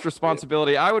 so much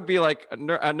responsibility. I would be like a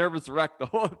nervous wreck the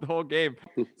whole game.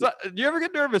 So, do you ever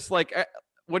get nervous like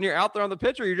when you're out there on the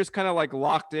pitch, or you're just kind of like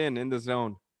locked in the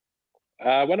zone?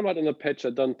 When I'm out on the pitch, I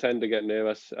don't tend to get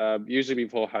nervous. Usually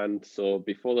beforehand. So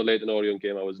before the Leyton Orient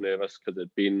game, I was nervous because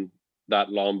it'd been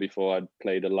that long before I'd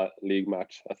played a league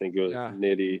match. I think it was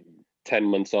nearly 10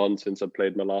 months on since I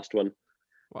played my last one.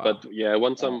 Wow. But yeah,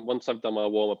 once I've done my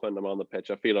warm up and I'm on the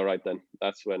pitch, I feel all right. Then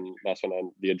that's when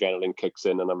the adrenaline kicks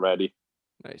in and I'm ready.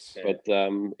 Nice. But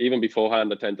even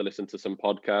beforehand, I tend to listen to some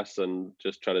podcasts and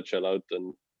just try to chill out.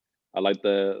 And I like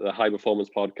the High Performance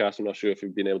podcast. I'm not sure if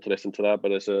you've been able to listen to that,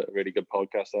 but it's a really good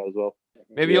podcast there as well.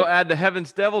 Maybe you'll add the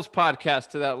Heavens Devils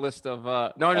podcast to that list of.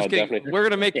 No, I'm just kidding. Definitely. We're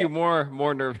gonna make you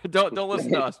more nervous. Don't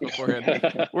listen to us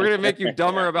beforehand. We're gonna make you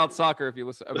dumber about soccer if you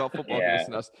listen about football. If you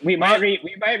listen to us. We might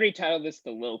retitle this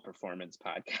the Low Performance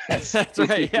Podcast. That's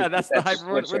right. Yeah, that's the High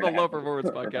Performance. We're the Low Performance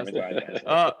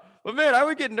podcast. But man, I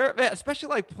would get nervous, especially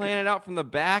like playing it out from the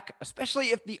back. Especially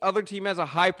if the other team has a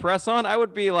high press on, I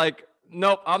would be like,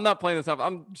 nope, I'm not playing this up.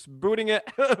 I'm just booting it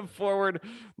forward,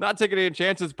 not taking any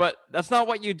chances. But that's not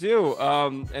what you do.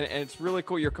 And it's really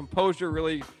cool. Your composure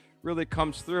really, really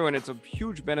comes through, and it's a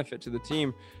huge benefit to the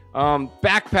team.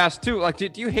 Back pass too. Like, do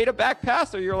you hate a back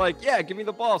pass, or you're like, yeah, give me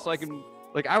the ball so I can?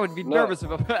 Like, I would be nervous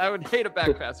if I would hate a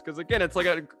back pass because again, it's like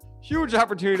a huge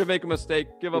opportunity to make a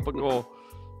mistake, give up a goal.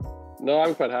 No,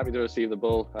 I'm quite happy to receive the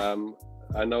ball.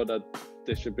 I know that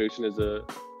distribution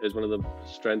is one of the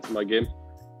strengths of my game.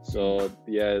 So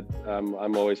yeah,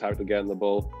 I'm always happy to get in the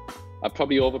ball. I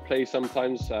probably overplay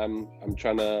sometimes. I'm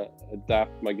trying to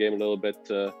adapt my game a little bit,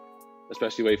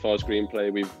 especially Wake Forest Green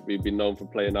play. We've been known for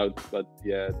playing out, but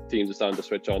yeah, teams are starting to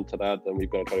switch on to that, and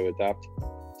we've got to try to adapt.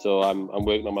 So I'm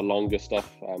working on my longer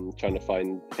stuff. I'm trying to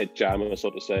find hit jammer, so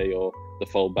to say, or the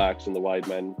full backs and the wide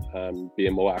men,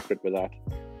 being more accurate with that.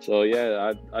 So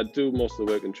yeah, I do most of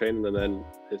the work in training, and then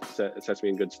it sets me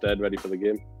in good stead, ready for the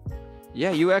game.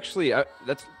 Yeah, you actually,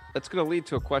 that's going to lead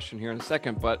to a question here in a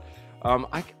second, but I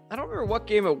don't remember what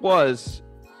game it was.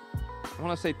 I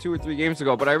want to say 2 or 3 games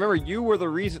ago, but I remember you were the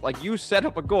reason, like you set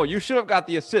up a goal. You should have got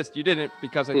the assist. You didn't,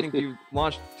 because I think you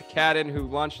launched to Cadden, who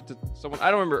launched it to someone.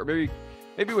 I don't remember.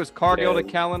 Maybe it was Cargill to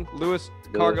Callan. Lewis,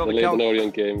 Cargill to Callan. Leyton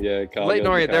Orient game, yeah. Leyton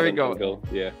Orient, there we go. Cargill,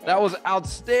 yeah. That was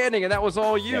outstanding, and that was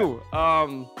all you.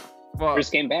 Yeah. Well,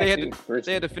 first game back,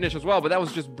 they had to finish as well, but that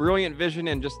was just brilliant vision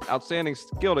and just outstanding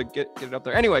skill to get it up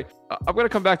there. Anyway, I'm going to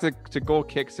come back to goal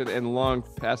kicks and long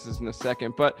passes in a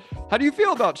second, but how do you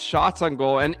feel about shots on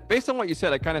goal? And based on what you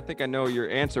said, I kind of think I know your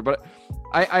answer, but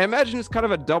I imagine it's kind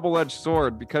of a double-edged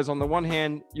sword, because on the one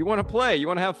hand, you want to play, you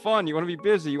want to have fun, you want to be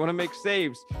busy, you want to make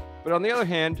saves, but on the other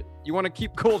hand, you want to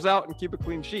keep goals out and keep a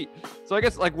clean sheet. So I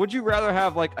guess, like, would you rather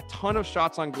have like a ton of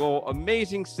shots on goal,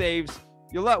 amazing saves,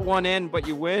 you let one in, but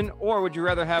you win? Or would you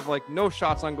rather have like no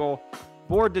shots on goal,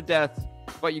 bored to death,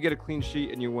 but you get a clean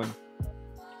sheet and you win?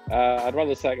 I'd rather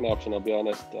the second option, I'll be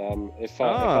honest. If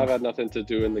I've had nothing to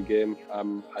do in the game,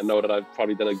 I know that I've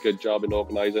probably done a good job in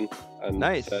organising and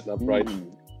setting up right.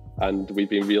 and we've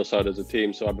been real solid as a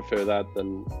team. So I prefer that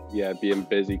than being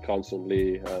busy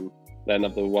constantly and letting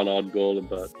up the one odd goal.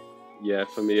 But yeah,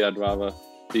 for me, I'd rather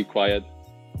be quiet,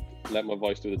 let my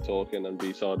voice do the talking, and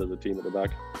be solid as a team at the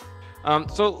back.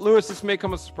 So Lewis, this may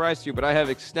come as a surprise to you, but I have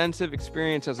extensive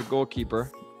experience as a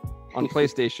goalkeeper on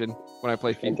PlayStation when I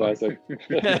play FIFA.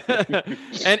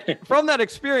 And from that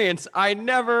experience, I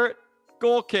never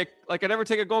I never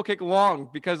take a goal kick long,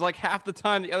 because like half the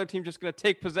time the other team's just going to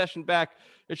take possession back.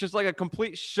 It's just like a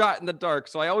complete shot in the dark.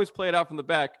 So I always play it out from the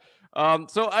back.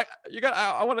 So I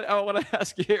want to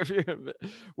ask you,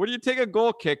 when you take a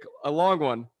goal kick, a long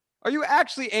one, are you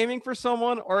actually aiming for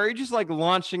someone, or are you just like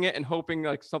launching it and hoping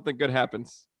like something good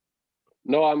happens?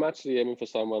 No, I'm actually aiming for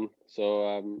someone.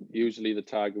 So usually the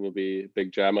target will be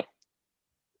Big Jammer,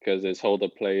 because his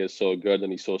hold-up play is so good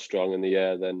and he's so strong in the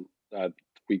air. Then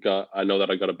I know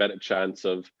that I got a better chance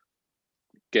of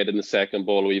getting the second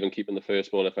ball or even keeping the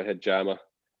first ball if I hit Jammer.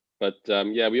 But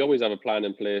we always have a plan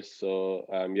in place. So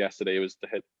yesterday was to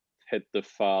hit the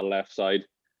far left side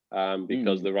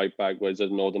because the right back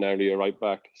wasn't ordinarily a right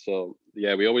back. So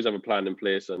yeah, we always have a plan in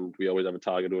place, and we always have a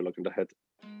target we're looking to hit.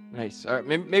 Nice. All right,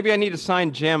 maybe I need to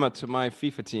sign Jammer to my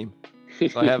FIFA team,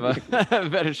 so I have a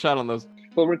better shot on those.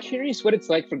 Well, we're curious what it's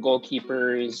like for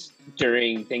goalkeepers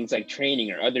during things like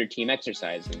training or other team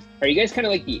exercises. Are you guys kind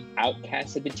of like the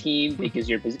outcasts of the team because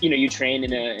you train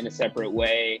in a separate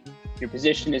way, your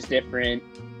position is different,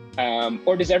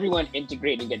 or does everyone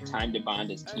integrate and get time to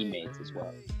bond as teammates as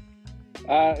well?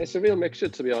 It's a real mixture,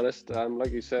 to be honest.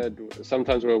 Like you said,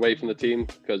 sometimes we're away from the team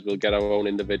because we'll get our own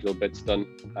individual bits done.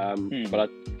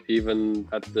 But even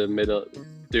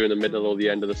during the middle or the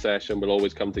end of the session, we'll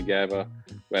always come together,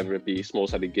 whether it be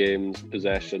small-sided games,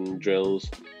 possession, drills,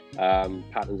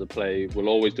 patterns of play. We'll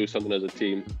always do something as a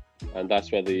team, and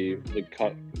that's where the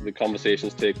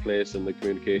conversations take place and the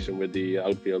communication with the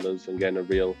outfielders, and getting a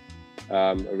real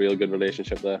good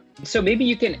relationship there. So maybe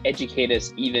you can educate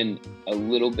us even a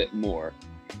little bit more,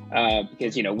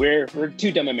 because we're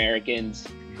two dumb Americans.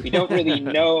 We don't really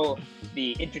know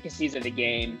the intricacies of the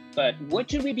game, but what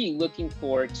should we be looking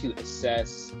for to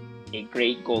assess a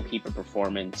great goalkeeper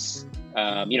performance,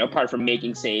 apart from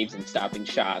making saves and stopping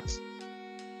shots?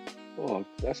 Oh,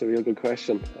 that's a real good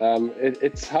question.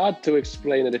 It's hard to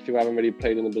explain it if you haven't really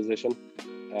played in the position.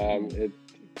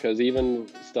 Because even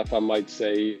stuff I might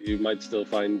say, you might still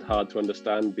find hard to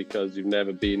understand because you've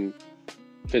never been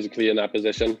physically in that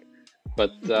position.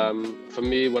 But for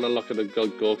me, when I look at a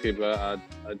good goalkeeper,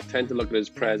 I tend to look at his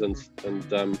presence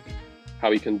and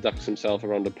how he conducts himself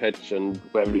around the pitch, and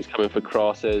whether he's coming for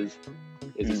crosses,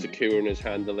 is he secure in his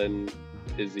handling,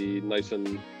 is he nice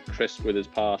and crisp with his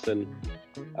passing,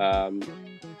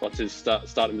 what's his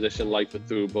starting position like for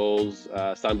through balls,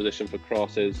 starting position for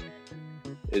crosses,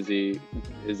 is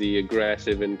he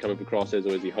aggressive in coming for crosses,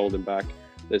 or is he holding back?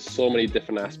 There's so many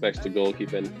different aspects to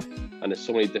goalkeeping, and there's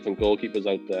so many different goalkeepers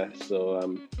out there.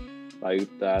 So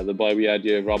the boy we had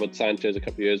here, Robert Sanchez, a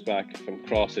couple of years back, from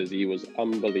crosses, he was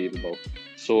unbelievable.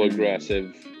 So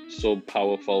aggressive, so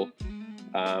powerful.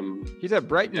 He's at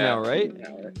Brighton now, right?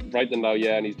 Brighton now,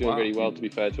 yeah, and he's doing really well, to be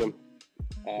fair to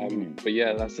him. But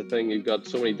yeah, that's the thing. You've got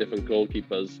so many different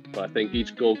goalkeepers, but I think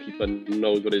each goalkeeper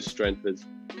knows what his strength is,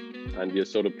 and you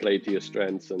sort of play to your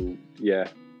strengths. And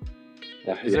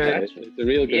it's a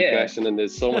real good question, and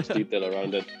there's so much detail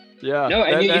around it. Yeah. No,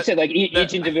 and you said like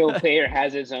each individual player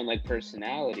has his own like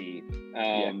personality,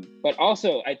 but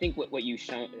also I think what you've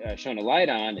shown a light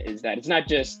on is that it's not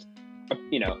just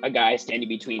a guy standing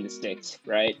between the sticks,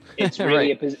 right? It's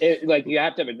really like you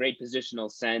have to have a great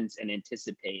positional sense and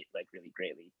anticipate like really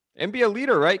greatly, and be a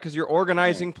leader, right? Because you're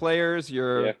organizing players.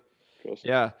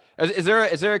 Is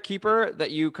there a keeper that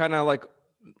you kind of like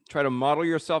try to model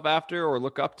yourself after or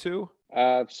look up to?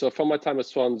 So from my time at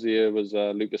Swansea, it was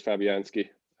Lucas Fabianski.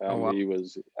 He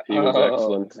was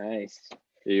excellent. Nice.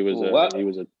 He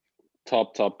was a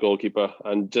top goalkeeper,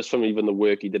 and just from even the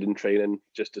work he did in training,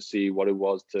 just to see what it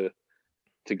was to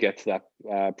get to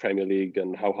that Premier League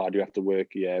and how hard you have to work.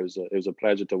 Yeah, it was a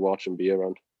pleasure to watch and be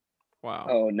around. Wow.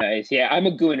 Oh, nice. Yeah, I'm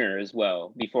a Gooner as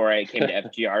well. Before I came to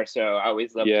FGR, so I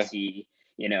always love to see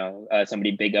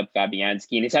somebody big up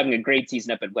Fabianski, and he's having a great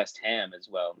season up at West Ham as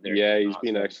well. He's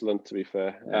been excellent, to be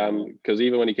fair. Because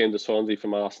even when he came to Swansea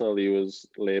from Arsenal, he was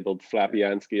labelled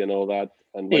Flabianski and all that.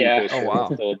 And when he first came,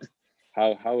 I thought,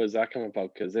 how is that come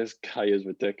about? Because this guy is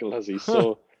ridiculous. He's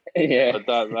so. But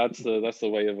that's the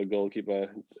way of a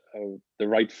goalkeeper. The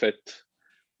right fit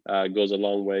goes a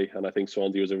long way, and I think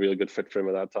Swansea was a real good fit for him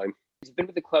at that time. He's been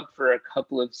with the club for a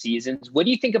couple of seasons. What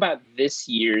do you think about this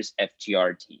year's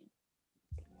FGR team?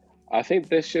 I think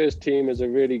this year's team is a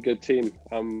really good team.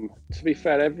 To be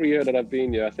fair, every year that I've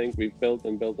been here, I think we've built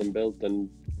and built and built, and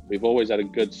we've always had a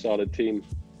good, solid team.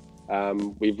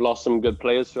 We've lost some good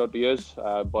players throughout the years,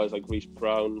 boys like Reece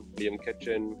Brown, Liam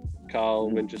Kitchen, Carl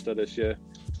Winchester this year.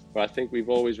 But I think we've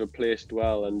always replaced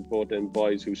well and brought in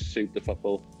boys who suit the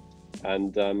football.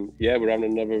 And we're having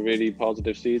another really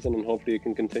positive season, and hopefully it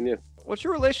can continue. What's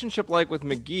your relationship like with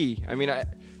McGee? I mean,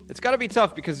 it's got to be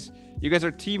tough because you guys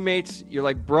are teammates. You're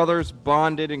like brothers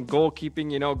bonded in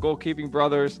goalkeeping, goalkeeping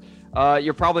brothers.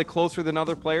 You're probably closer than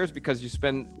other players because you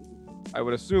spend, I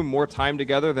would assume, more time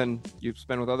together than you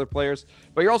spend with other players.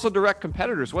 But you're also direct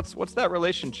competitors. What's that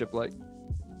relationship like?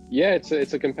 Yeah, it's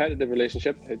a competitive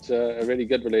relationship. It's a really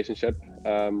good relationship.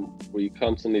 We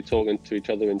constantly talking to each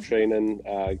other in training,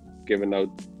 giving out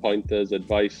pointers,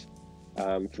 advice.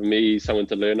 For me, he's someone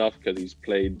to learn off because he's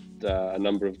played a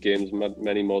number of games,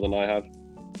 many more than I have.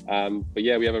 But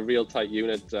yeah, we have a real tight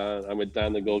unit, and with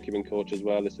Dan, the goalkeeping coach as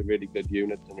well, it's a really good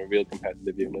unit and a real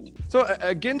competitive unit. So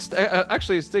against,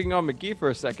 actually sticking on McGee for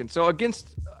a second. So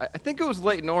against, I think it was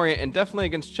Leyton Orient and definitely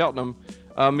against Cheltenham,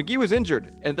 McGee was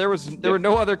injured and there were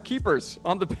no other keepers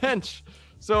on the bench.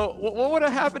 So what would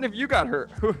have happened if you got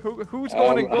hurt? Who's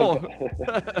going in goal?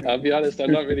 I'll be honest,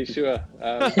 I'm not really sure.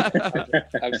 I've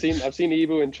seen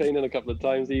Ibu in training a couple of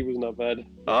times. Ibu's not bad.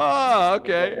 Oh,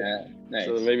 okay. Yeah, nice.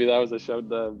 So maybe that was a shout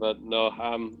there, but no,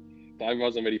 I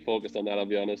wasn't really focused on that. I'll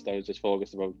be honest. I was just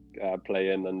focused about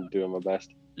playing and doing my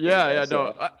best. Yeah.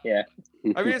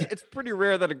 I mean, it's pretty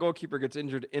rare that a goalkeeper gets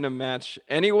injured in a match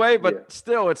anyway, but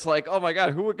still, it's like, oh my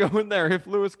God, who would go in there if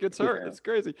Lewis gets hurt? It's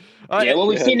crazy.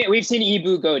 We've seen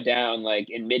Ibu go down like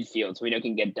in midfield, so we know he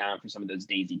can get down for some of those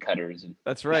daisy cutters.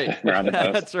 That's right.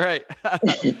 That's right.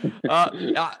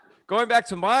 Going back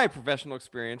to my professional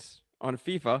experience on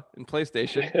FIFA and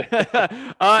PlayStation,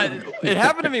 it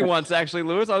happened to me once actually,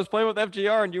 Lewis. I was playing with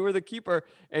FGR and you were the keeper,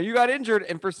 and you got injured,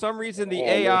 and for some reason the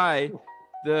AI.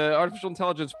 The artificial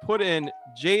intelligence put in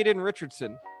Jaden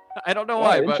Richardson. I don't know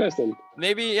why, but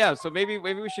maybe, so maybe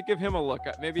we should give him a look.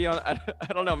 Maybe I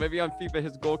don't know, maybe on FIFA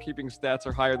his goalkeeping stats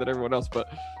are higher than everyone else,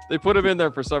 but they put him in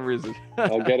there for some reason.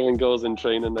 I'll get him in goals in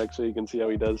training next week and see how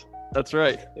he does. That's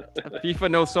right.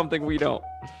 FIFA knows something we don't.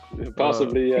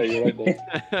 Possibly, yeah, you're right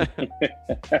there.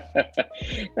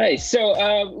 Nice. So,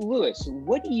 Lewis,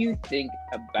 what do you think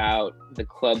about the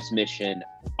club's mission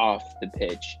off the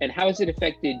pitch, and how has it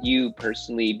affected you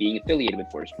personally being affiliated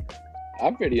with Forest Green?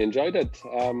 I've really enjoyed it.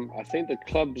 I think the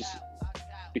club's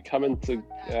becoming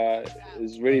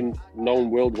is really known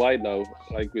worldwide now.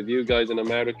 Like with you guys in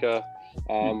America,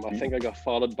 I think I got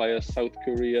followed by a South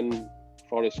Korean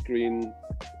Forest Green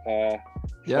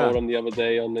forum the other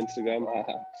day on Instagram.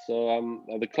 So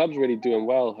the club's really doing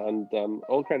well, and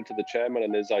all credit to the chairman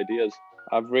and his ideas.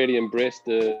 I've really embraced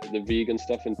the vegan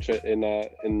stuff at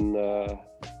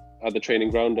the training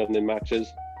ground and in matches.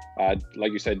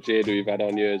 Like you said, Jade, who you've had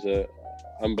on here, is a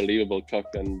unbelievable cook,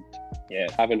 and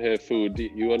having her food,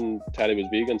 you wouldn't tell he was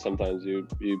vegan sometimes. You'd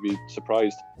be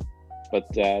surprised.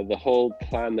 But the whole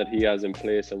plan that he has in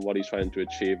place and what he's trying to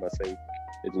achieve, I think,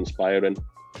 is inspiring.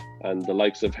 And the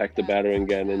likes of Hector Bellerin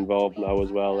getting involved now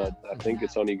as well, I think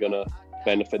it's only going to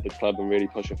benefit the club and really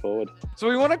push it forward. So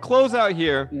we want to close out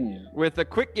here with a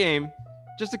quick game,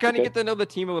 just to kind of get to know the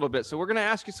team a little bit. So we're going to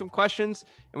ask you some questions,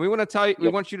 and we want to tell you, we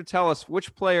want you to tell us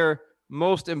which player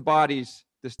most embodies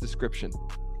this description.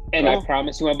 And I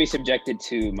promise you won't be subjected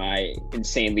to my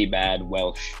insanely bad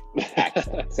Welsh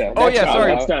accent. So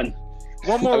that's done.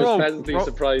 One more rule. I was pleasantly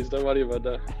surprised. Don't worry about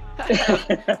that.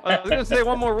 I was going to say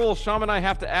one more rule. Sham and I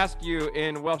have to ask you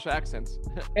in Welsh accents.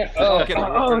 No.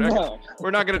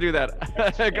 We're not going to do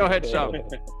that. Go ahead, Sham.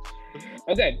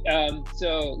 Okay,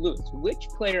 so Lewis, which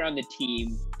player on the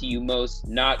team do you most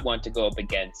not want to go up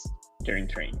against during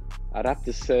training? I'd have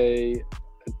to say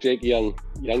Jake Young.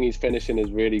 Youngie's finishing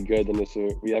is really good, and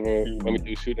when we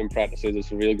do shooting practices,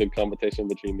 it's a real good competition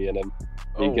between me and him.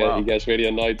 He gets really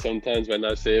annoyed sometimes when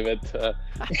I save it.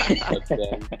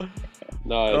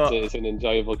 It's an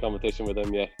enjoyable competition with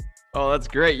him, yeah. Oh, that's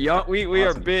great. We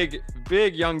are big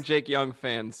young Jake Young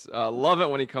fans. Love it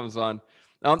when he comes on.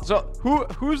 So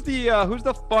who's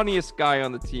the funniest guy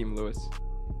on the team, Lewis?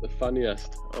 The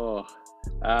funniest?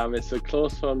 It's a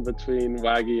close one between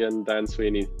Waggy and Dan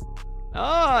Sweeney.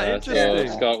 Interesting.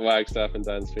 Scott Wagstaff and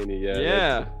Dan Sweeney.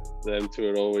 Yeah. Them two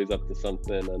are always up to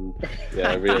something, and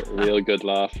real good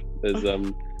laugh. There's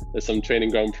some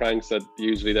training ground pranks that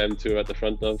usually them two are at the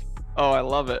front of. Oh, I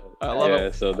love it.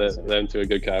 it. So them two are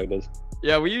good characters.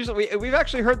 Yeah, we've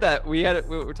actually heard that. We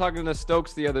were talking to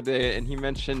Stokes the other day, and he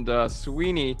mentioned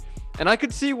Sweeney And I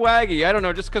could see Waggy. I don't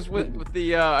know, just because with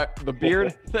the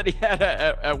beard that he had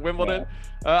at Wimbledon,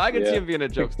 I could see him being a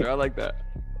jokester. I like that.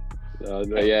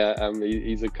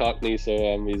 He's a Cockney,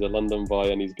 so he's a London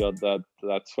boy, and he's got that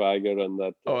swagger and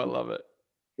that. I love it.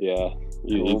 Yeah,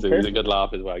 he's a good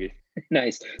laugh, is Waggy.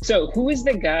 Nice. So, who is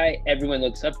the guy everyone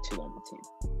looks up to on the team?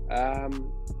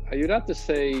 You'd have to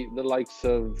say the likes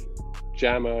of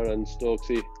Jammer and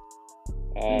Stokesy.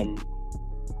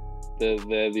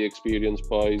 They're the experienced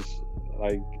boys.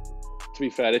 Like, to be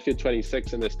fair, if you're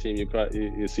 26 in this team,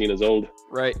 you're seen as old.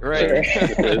 Right.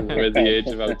 with the age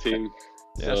of our team.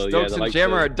 Yeah, so, Stokes and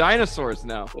Jammer are dinosaurs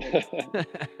now.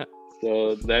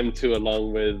 So them two,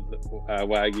 along with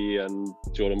Waggy and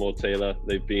Jordan Moore Taylor,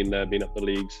 they've been up the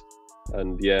leagues,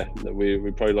 and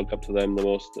we probably look up to them the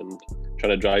most and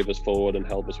trying to drive us forward and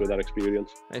help us with that experience.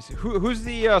 I see. Who's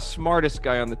the smartest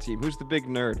guy on the team? Who's the big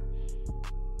nerd?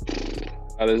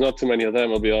 There's not too many of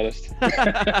them, I'll be honest. There's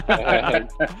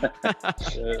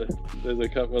a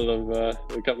couple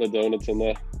of donuts in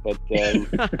there, but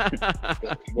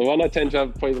the one I tend to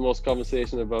have probably the most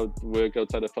conversation about work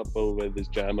outside of football with is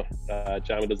Jammer.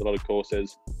 Jammer does a lot of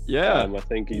courses. Yeah. I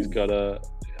think he's got a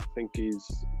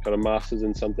master's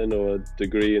in something or a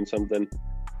degree in something.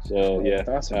 So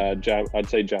awesome. I'd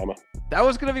say Jammer. That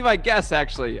was gonna be my guess,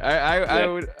 actually.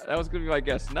 That was gonna be my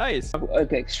guess. Nice.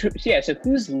 Okay, yeah. So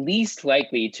who's least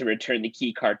likely to return the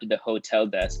key card to the hotel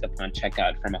desk upon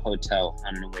checkout from a hotel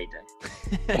on an away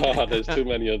day? There's too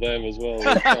many of them as well.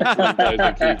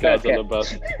 The key cards on the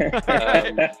bus.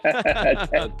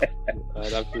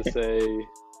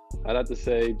 I'd have to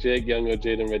say Jake Young or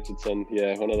Jaden Richardson.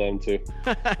 Yeah, one of them too.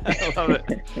 I love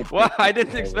it. Wow, I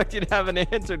didn't expect you to have an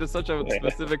answer to such a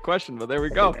specific question, but there we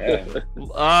go.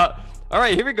 All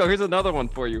right, here we go. Here's another one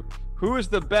for you. Who is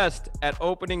the best at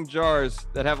opening jars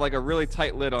that have like a really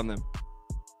tight lid on them?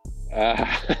 What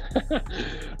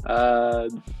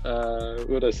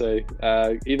would I say?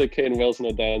 Either Kane Wilson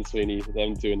or Dan Sweeney.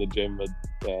 Them two in the gym are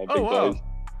big guys.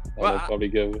 And I'd probably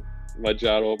give my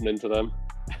jar opening to them.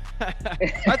 I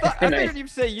figured you'd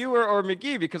say you or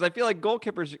McGee, because I feel like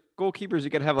goalkeepers you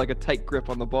gotta have like a tight grip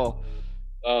on the ball.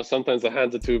 Sometimes the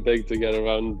hands are too big to get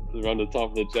around the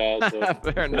top of the jar. So.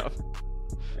 Fair enough.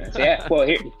 So well,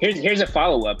 here's a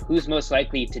follow-up. Who's most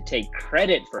likely to take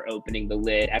credit for opening the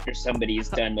lid after somebody's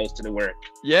done most of the work?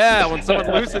 Yeah, when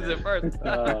someone loosens it first.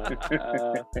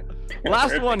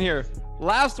 Last one here.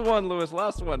 Last one, Lewis.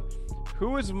 Last one.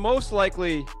 Who is most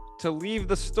likely to leave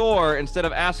the store instead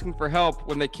of asking for help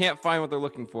when they can't find what they're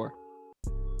looking for?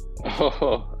 Who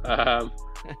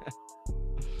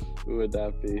would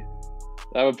that be?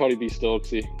 That would probably be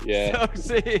Stokesy. Yeah.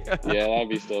 Stokesy. Yeah, that'd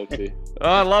be Stokesy. Oh,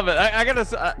 I love it. I gotta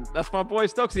say, that's my boy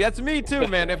Stokesy. That's me too,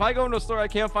 man. If I go into a store I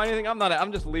can't find anything,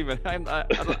 I'm just leaving. I'm not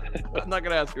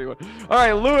gonna ask anyone. All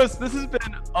right, Lewis, this has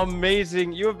been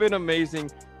amazing. You have been amazing.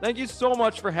 Thank you so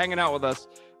much for hanging out with us.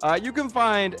 You can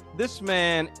find this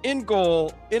man in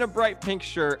goal in a bright pink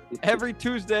shirt every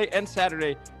Tuesday and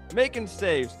Saturday, making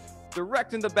saves,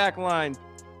 directing the back line,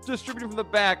 distributing from the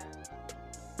back,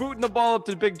 booting the ball up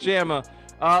to Big Jamma.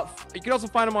 You can also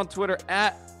find him on Twitter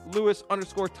at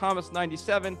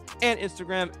Lewis_Thomas97 and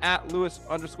Instagram at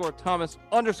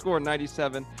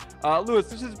Lewis_Thomas_97. Lewis,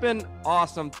 this has been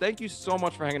awesome. Thank you so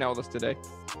much for hanging out with us today.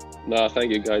 No,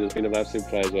 thank you guys. It's been an absolute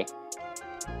pleasure.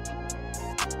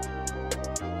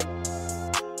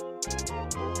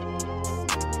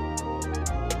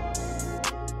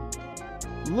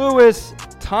 Lewis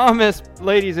Thomas,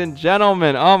 ladies and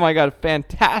gentlemen. Oh my God,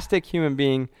 fantastic human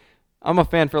being. I'm a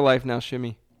fan for life now,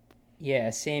 Shimmy. Yeah,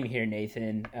 same here,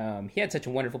 Nathan. He had such a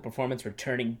wonderful performance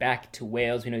returning back to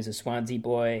Wales. We know he's a Swansea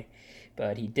boy,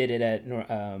 but he did it at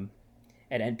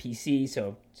NPC,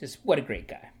 so just what a great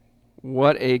guy.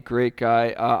 What a great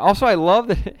guy. Also, I love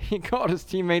that he called his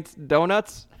teammates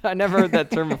donuts. I never heard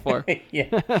that term before. Yeah,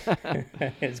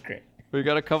 it's great. We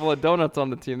got a couple of donuts on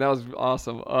the team. That was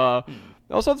awesome.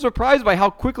 Also, I'm surprised by how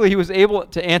quickly he was able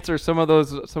to answer some of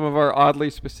our oddly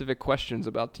specific questions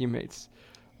about teammates.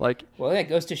 Well, that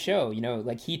goes to show,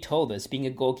 like he told us, being a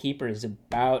goalkeeper is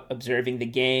about observing the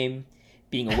game,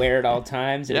 being aware at all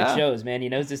times, and It shows, man. He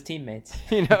knows his teammates.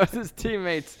 He knows his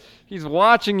teammates. He's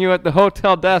watching you at the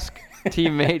hotel desk,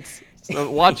 teammates.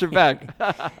 So watch your back.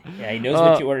 Yeah, he knows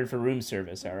what you ordered for room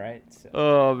service, all right? So.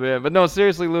 Oh, man. But no,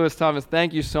 seriously, Lewis Thomas,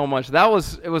 thank you so much. It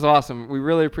was awesome. We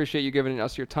really appreciate you giving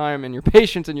us your time and your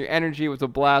patience and your energy. It was a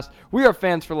blast. We are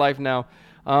fans for life now.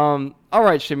 All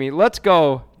right, Shimmy, let's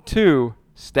go to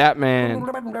Statman.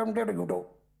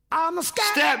 I'm a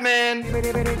Statman.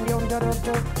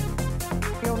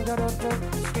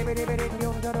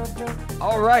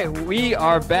 All right, we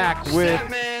are back with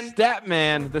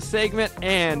Statman, the segment,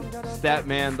 and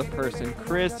Statman, the person.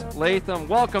 Chris Latham,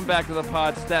 welcome back to the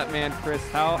pod. Statman, Chris,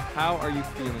 how are you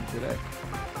feeling today?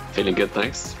 Feeling good,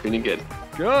 thanks. Feeling good.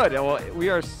 Good. Well, we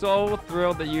are so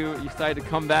thrilled that you decided to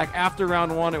come back after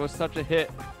round 1. It was such a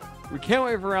hit. We can't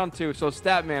wait for round 2. So,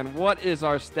 Statman, what is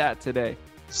our stat today?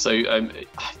 So,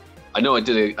 I know I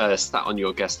did a stat on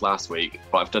your guest last week,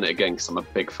 but I've done it again because I'm a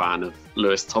big fan of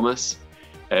Lewis Thomas.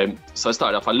 So I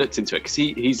started off, I looked into it because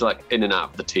he's like in and out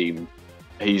of the team.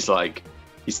 He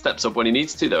steps up when he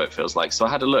needs to, though, it feels like. So I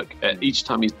had a look at each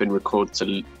time he's been recalled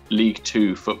to League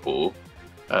 2 football.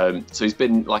 So he's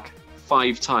been like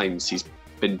 5 times he's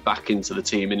been back into the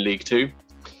team in League 2.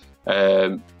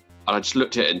 And I just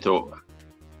looked at it and thought,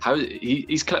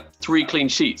 he's kept 3 clean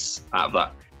sheets out of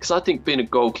that. Because I think being a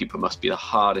goalkeeper must be the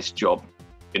hardest job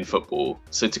in football.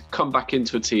 So to come back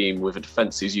into a team with a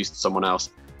defence who's used to someone else,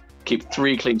 keep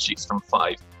 3 clean sheets from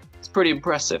 5, it's pretty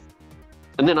impressive.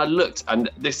 And then I looked, and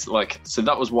so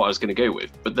that was what I was going to go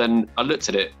with. But then I looked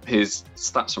at it, his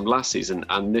stats from last season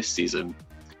and this season,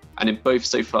 and in both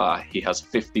so far, he has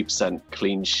 50%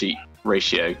 clean sheet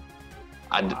ratio.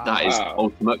 And that is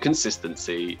ultimate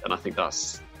consistency. And I think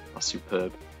that's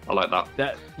superb. I like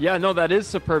that. That is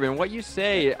superb. And what you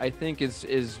say, I think, is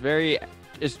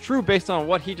true based on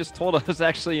what he just told us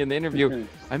actually in the interview.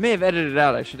 I may have edited it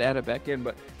out. I should add it back in.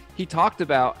 But he talked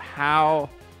about how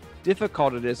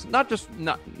difficult it is, not just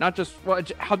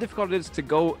how difficult it is to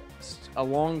go a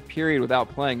long period without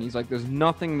playing. He's like, there's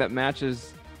nothing that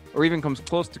matches or even comes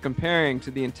close to comparing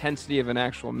to the intensity of an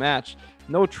actual match.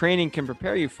 No training can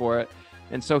prepare you for it.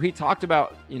 And so he talked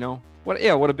about, what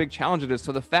a big challenge it is.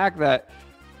 So the fact that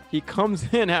he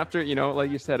comes in after,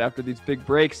 like you said, after these big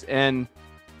breaks and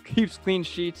keeps clean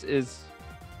sheets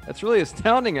that's really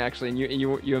astounding, actually. And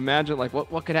you imagine like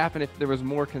what could happen if there was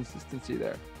more consistency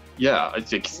there. Yeah, I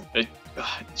think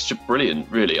it's just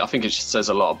brilliant, really. I think it just says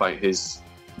a lot about his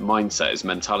mindset, his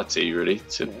mentality, really,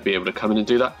 to be able to come in and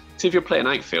do that. See, if you're playing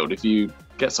outfield, if you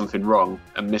get something wrong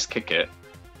and miskick it,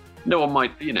 no one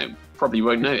might, probably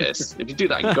won't notice. If you do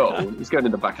that in goal, he's going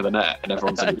in the back of the net and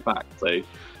everyone's on his back. So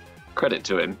credit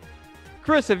to him.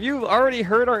 Chris, have you already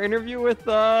heard our interview with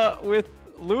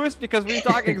Lewis? Because we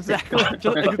talk exactly about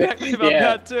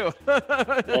that too.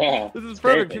 This is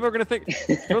perfect. People are going to think,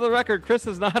 for the record, Chris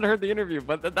has not heard the interview,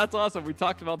 but that's awesome. We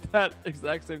talked about that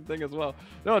exact same thing as well.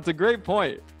 No, it's a great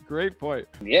point. Great point.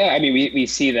 Yeah, I mean, we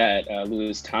see that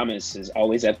Lewis Thomas is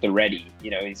always at the ready.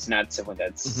 He's not someone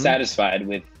that's satisfied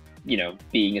with,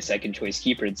 being a second choice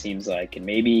keeper, it seems like. And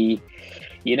maybe,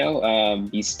 these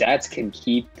stats can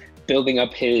keep building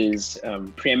up his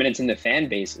preeminence in the fan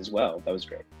base as well. That was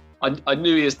great. I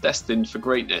knew he was destined for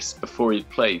greatness before he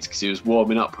played because he was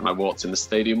warming up when I walked in the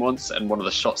stadium once, and one of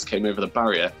the shots came over the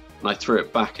barrier and I threw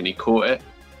it back and he caught it.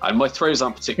 And my throws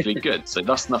aren't particularly good, so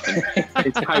that's nothing.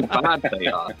 It's how bad they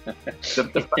are.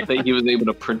 The fact that he was able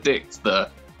to predict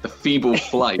the feeble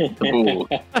flight of the ball.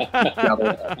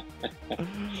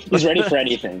 He's ready for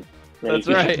anything. That's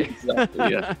right.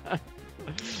 Exactly, yeah.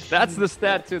 That's the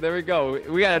stat too. There we go.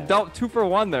 We got a 2 for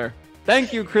 1 there.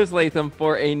 Thank you, Chris Latham,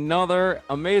 for another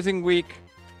amazing week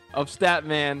of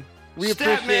Statman. We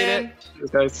appreciate it.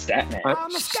 Statman.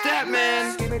 I'm a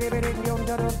Statman.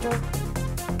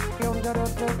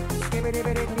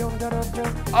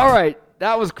 All right,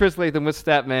 that was Chris Latham with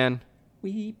Statman.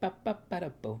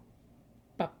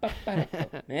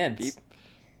 Man,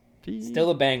 still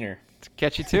a banger. It's a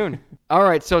catchy tune. All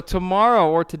right, so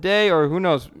tomorrow or today or who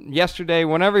knows, yesterday,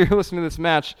 whenever you're listening to this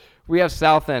match, we have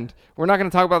Southend. We're not going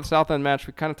to talk about the Southend match.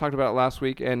 We kind of talked about it last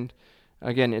week, and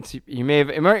again, it may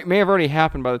have already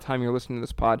happened by the time you're listening to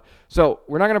this pod. So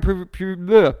we're not going to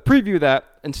preview that.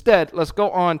 Instead, let's go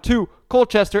on to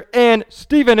Colchester and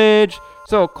Stevenage.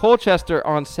 So Colchester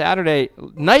on Saturday,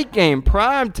 night game,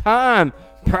 prime time.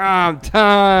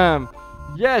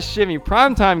 Yes, Shimmy,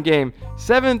 primetime game,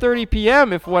 7:30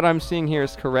 p.m. if what I'm seeing here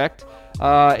is correct,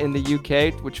 in the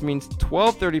UK, which means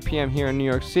 12:30 p.m. here in New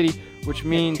York City, which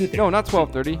means, no, not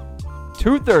 12:30,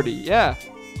 2:30, yeah.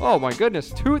 Oh my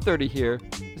goodness, 2:30 here.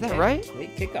 Is that right?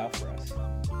 Late kickoff for us.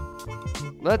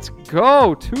 Let's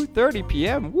go, 2:30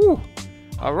 p.m. Woo!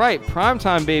 All right,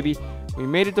 primetime, baby. We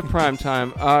made it to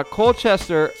primetime.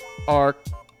 Colchester are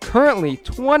currently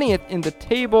 20th in the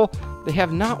table. They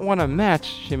have not won a match,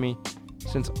 Shimmy,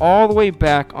 since all the way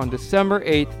back on December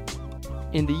 8th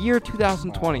in the year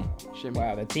 2020. Shimmy.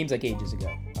 Wow, that seems like ages ago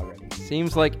already.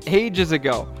 Seems like ages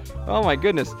ago. Oh my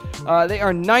goodness. They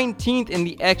are 19th in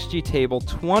the XG table,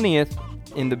 20th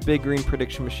in the Big Green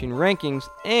Prediction Machine rankings,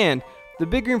 and The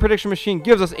Big Green Prediction Machine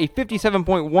gives us a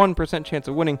 57.1% chance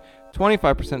of winning,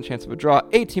 25% chance of a draw,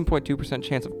 18.2%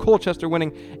 chance of Colchester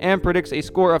winning, and predicts a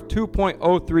score of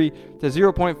 2.03 to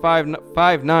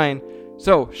 0.559.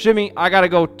 So, Shimmy, I got to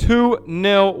go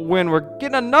 2-0 win. We're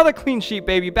getting another clean sheet,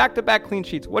 baby. Back-to-back clean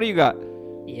sheets. What do you got?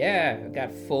 Yeah, I've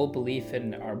got full belief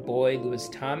in our boy, Lewis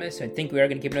Thomas. I think we are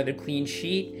going to give another clean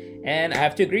sheet, and I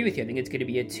have to agree with you. I think it's going to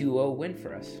be a 2-0 win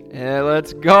for us. Yeah,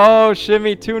 let's go,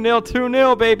 Shimmy.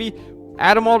 2-0, baby.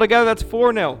 Add them all together, that's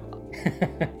 4-0.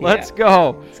 Let's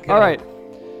go. All right.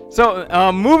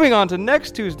 So, moving on to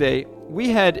next Tuesday, we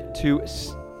head to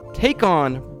take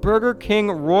on Burger King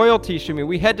royalty, Shimmy.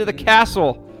 We head to the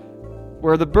castle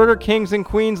where the Burger Kings and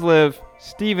Queens live,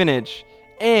 Stevenage.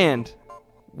 And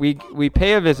we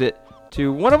pay a visit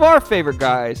to one of our favorite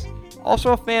guys,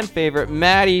 also a fan favorite,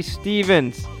 Matty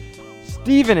Stevens.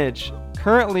 Stevenage,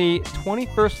 currently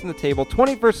 21st in the table,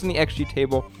 21st in the XG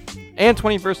table, and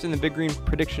 21st in the Big Green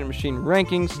Prediction Machine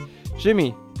rankings.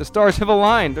 Jimmy, the stars have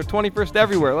aligned. They're 21st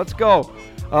everywhere. Let's go.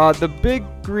 The Big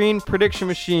Green Prediction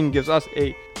Machine gives us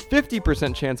a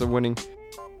 50% chance of winning,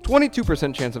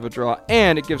 22% chance of a draw,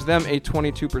 and it gives them a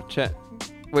 22%.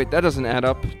 Wait, that doesn't add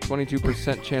up.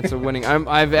 22% chance of winning.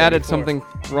 I've added something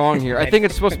wrong here. I think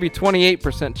it's supposed to be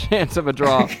 28% chance of a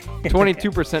draw,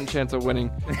 22% chance of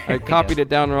winning. I copied it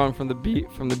down wrong from the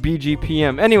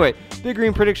BGPM. Anyway, Big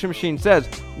Green Prediction Machine says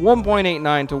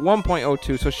 1.89 to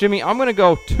 1.02. So Shimmy, I'm gonna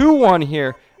go 2-1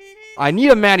 here. I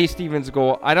need a Matty Stevens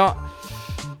goal.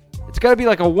 It's got to be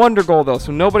like a wonder goal, though,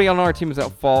 so nobody on our team is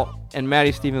at fault, and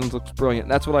Matty Stevens looks brilliant.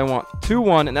 That's what I want.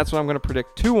 2-1, and that's what I'm going to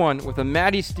predict. 2-1 with a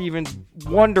Matty Stevens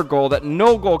wonder goal that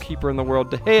no goalkeeper in the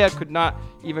world, De Gea, could not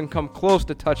even come close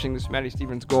to touching this Matty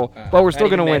Stevens goal. But we're still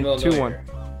going to win 2-1.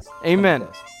 Amen.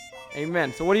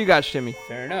 Amen. So what do you got, Shimmy?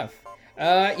 Fair enough.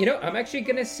 I'm actually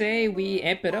going to say we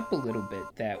amp it up a little bit.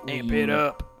 Amp it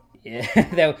up. Yeah,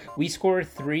 that we scored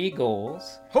 3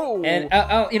 goals. Oh. And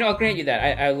I'll grant you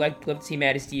that. I love to see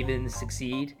Matty Stevens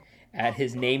succeed at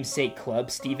his namesake club,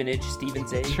 Stevenage,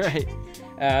 Stevens Age. That's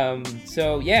right.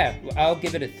 So yeah, I'll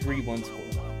give it a 3-1 score.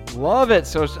 Love it.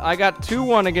 So I got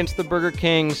 2-1 against the Burger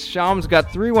Kings. Sham's got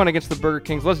 3-1 against the Burger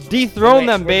Kings. Let's dethrone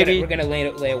them, baby. We're gonna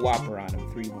lay a whopper on them.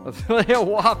 3-1. Let's lay a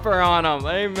whopper on them.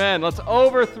 Amen. Let's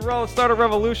start a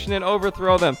revolution and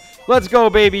overthrow them. Let's go,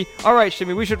 baby. All right,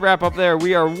 Shimmy, we should wrap up there.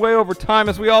 We are way over time,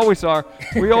 as we always are.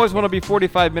 We always want to be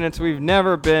 45 minutes. We've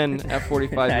never been at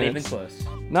 45 minutes. Not even close.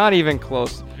 Not even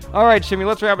close. All right, Shimmy,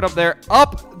 let's wrap it up there.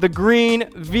 Up the green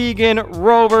vegan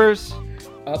Rovers.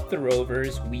 Up the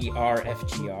Rovers. We are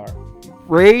FGR.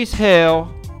 Raise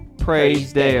hail.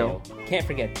 Praise Dale. Can't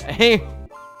forget that. Hey.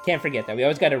 Can't forget that. We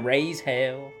always got to raise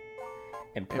hail.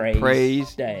 And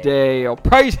praise Dale.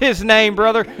 Praise his name,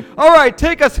 brother. All right,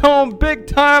 take us home, Big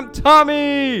Time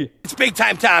Tommy. It's Big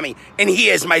Time Tommy, and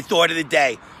here's my thought of the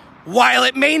day. While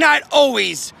it may not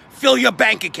always fill your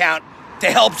bank account to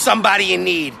help somebody in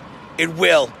need, it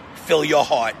will fill your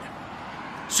heart.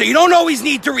 So you don't always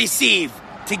need to receive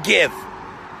to give,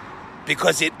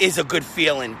 because it is a good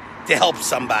feeling to help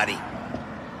somebody.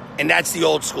 And that's the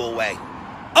old school way.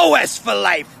 OS for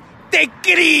life. Take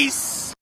it easy.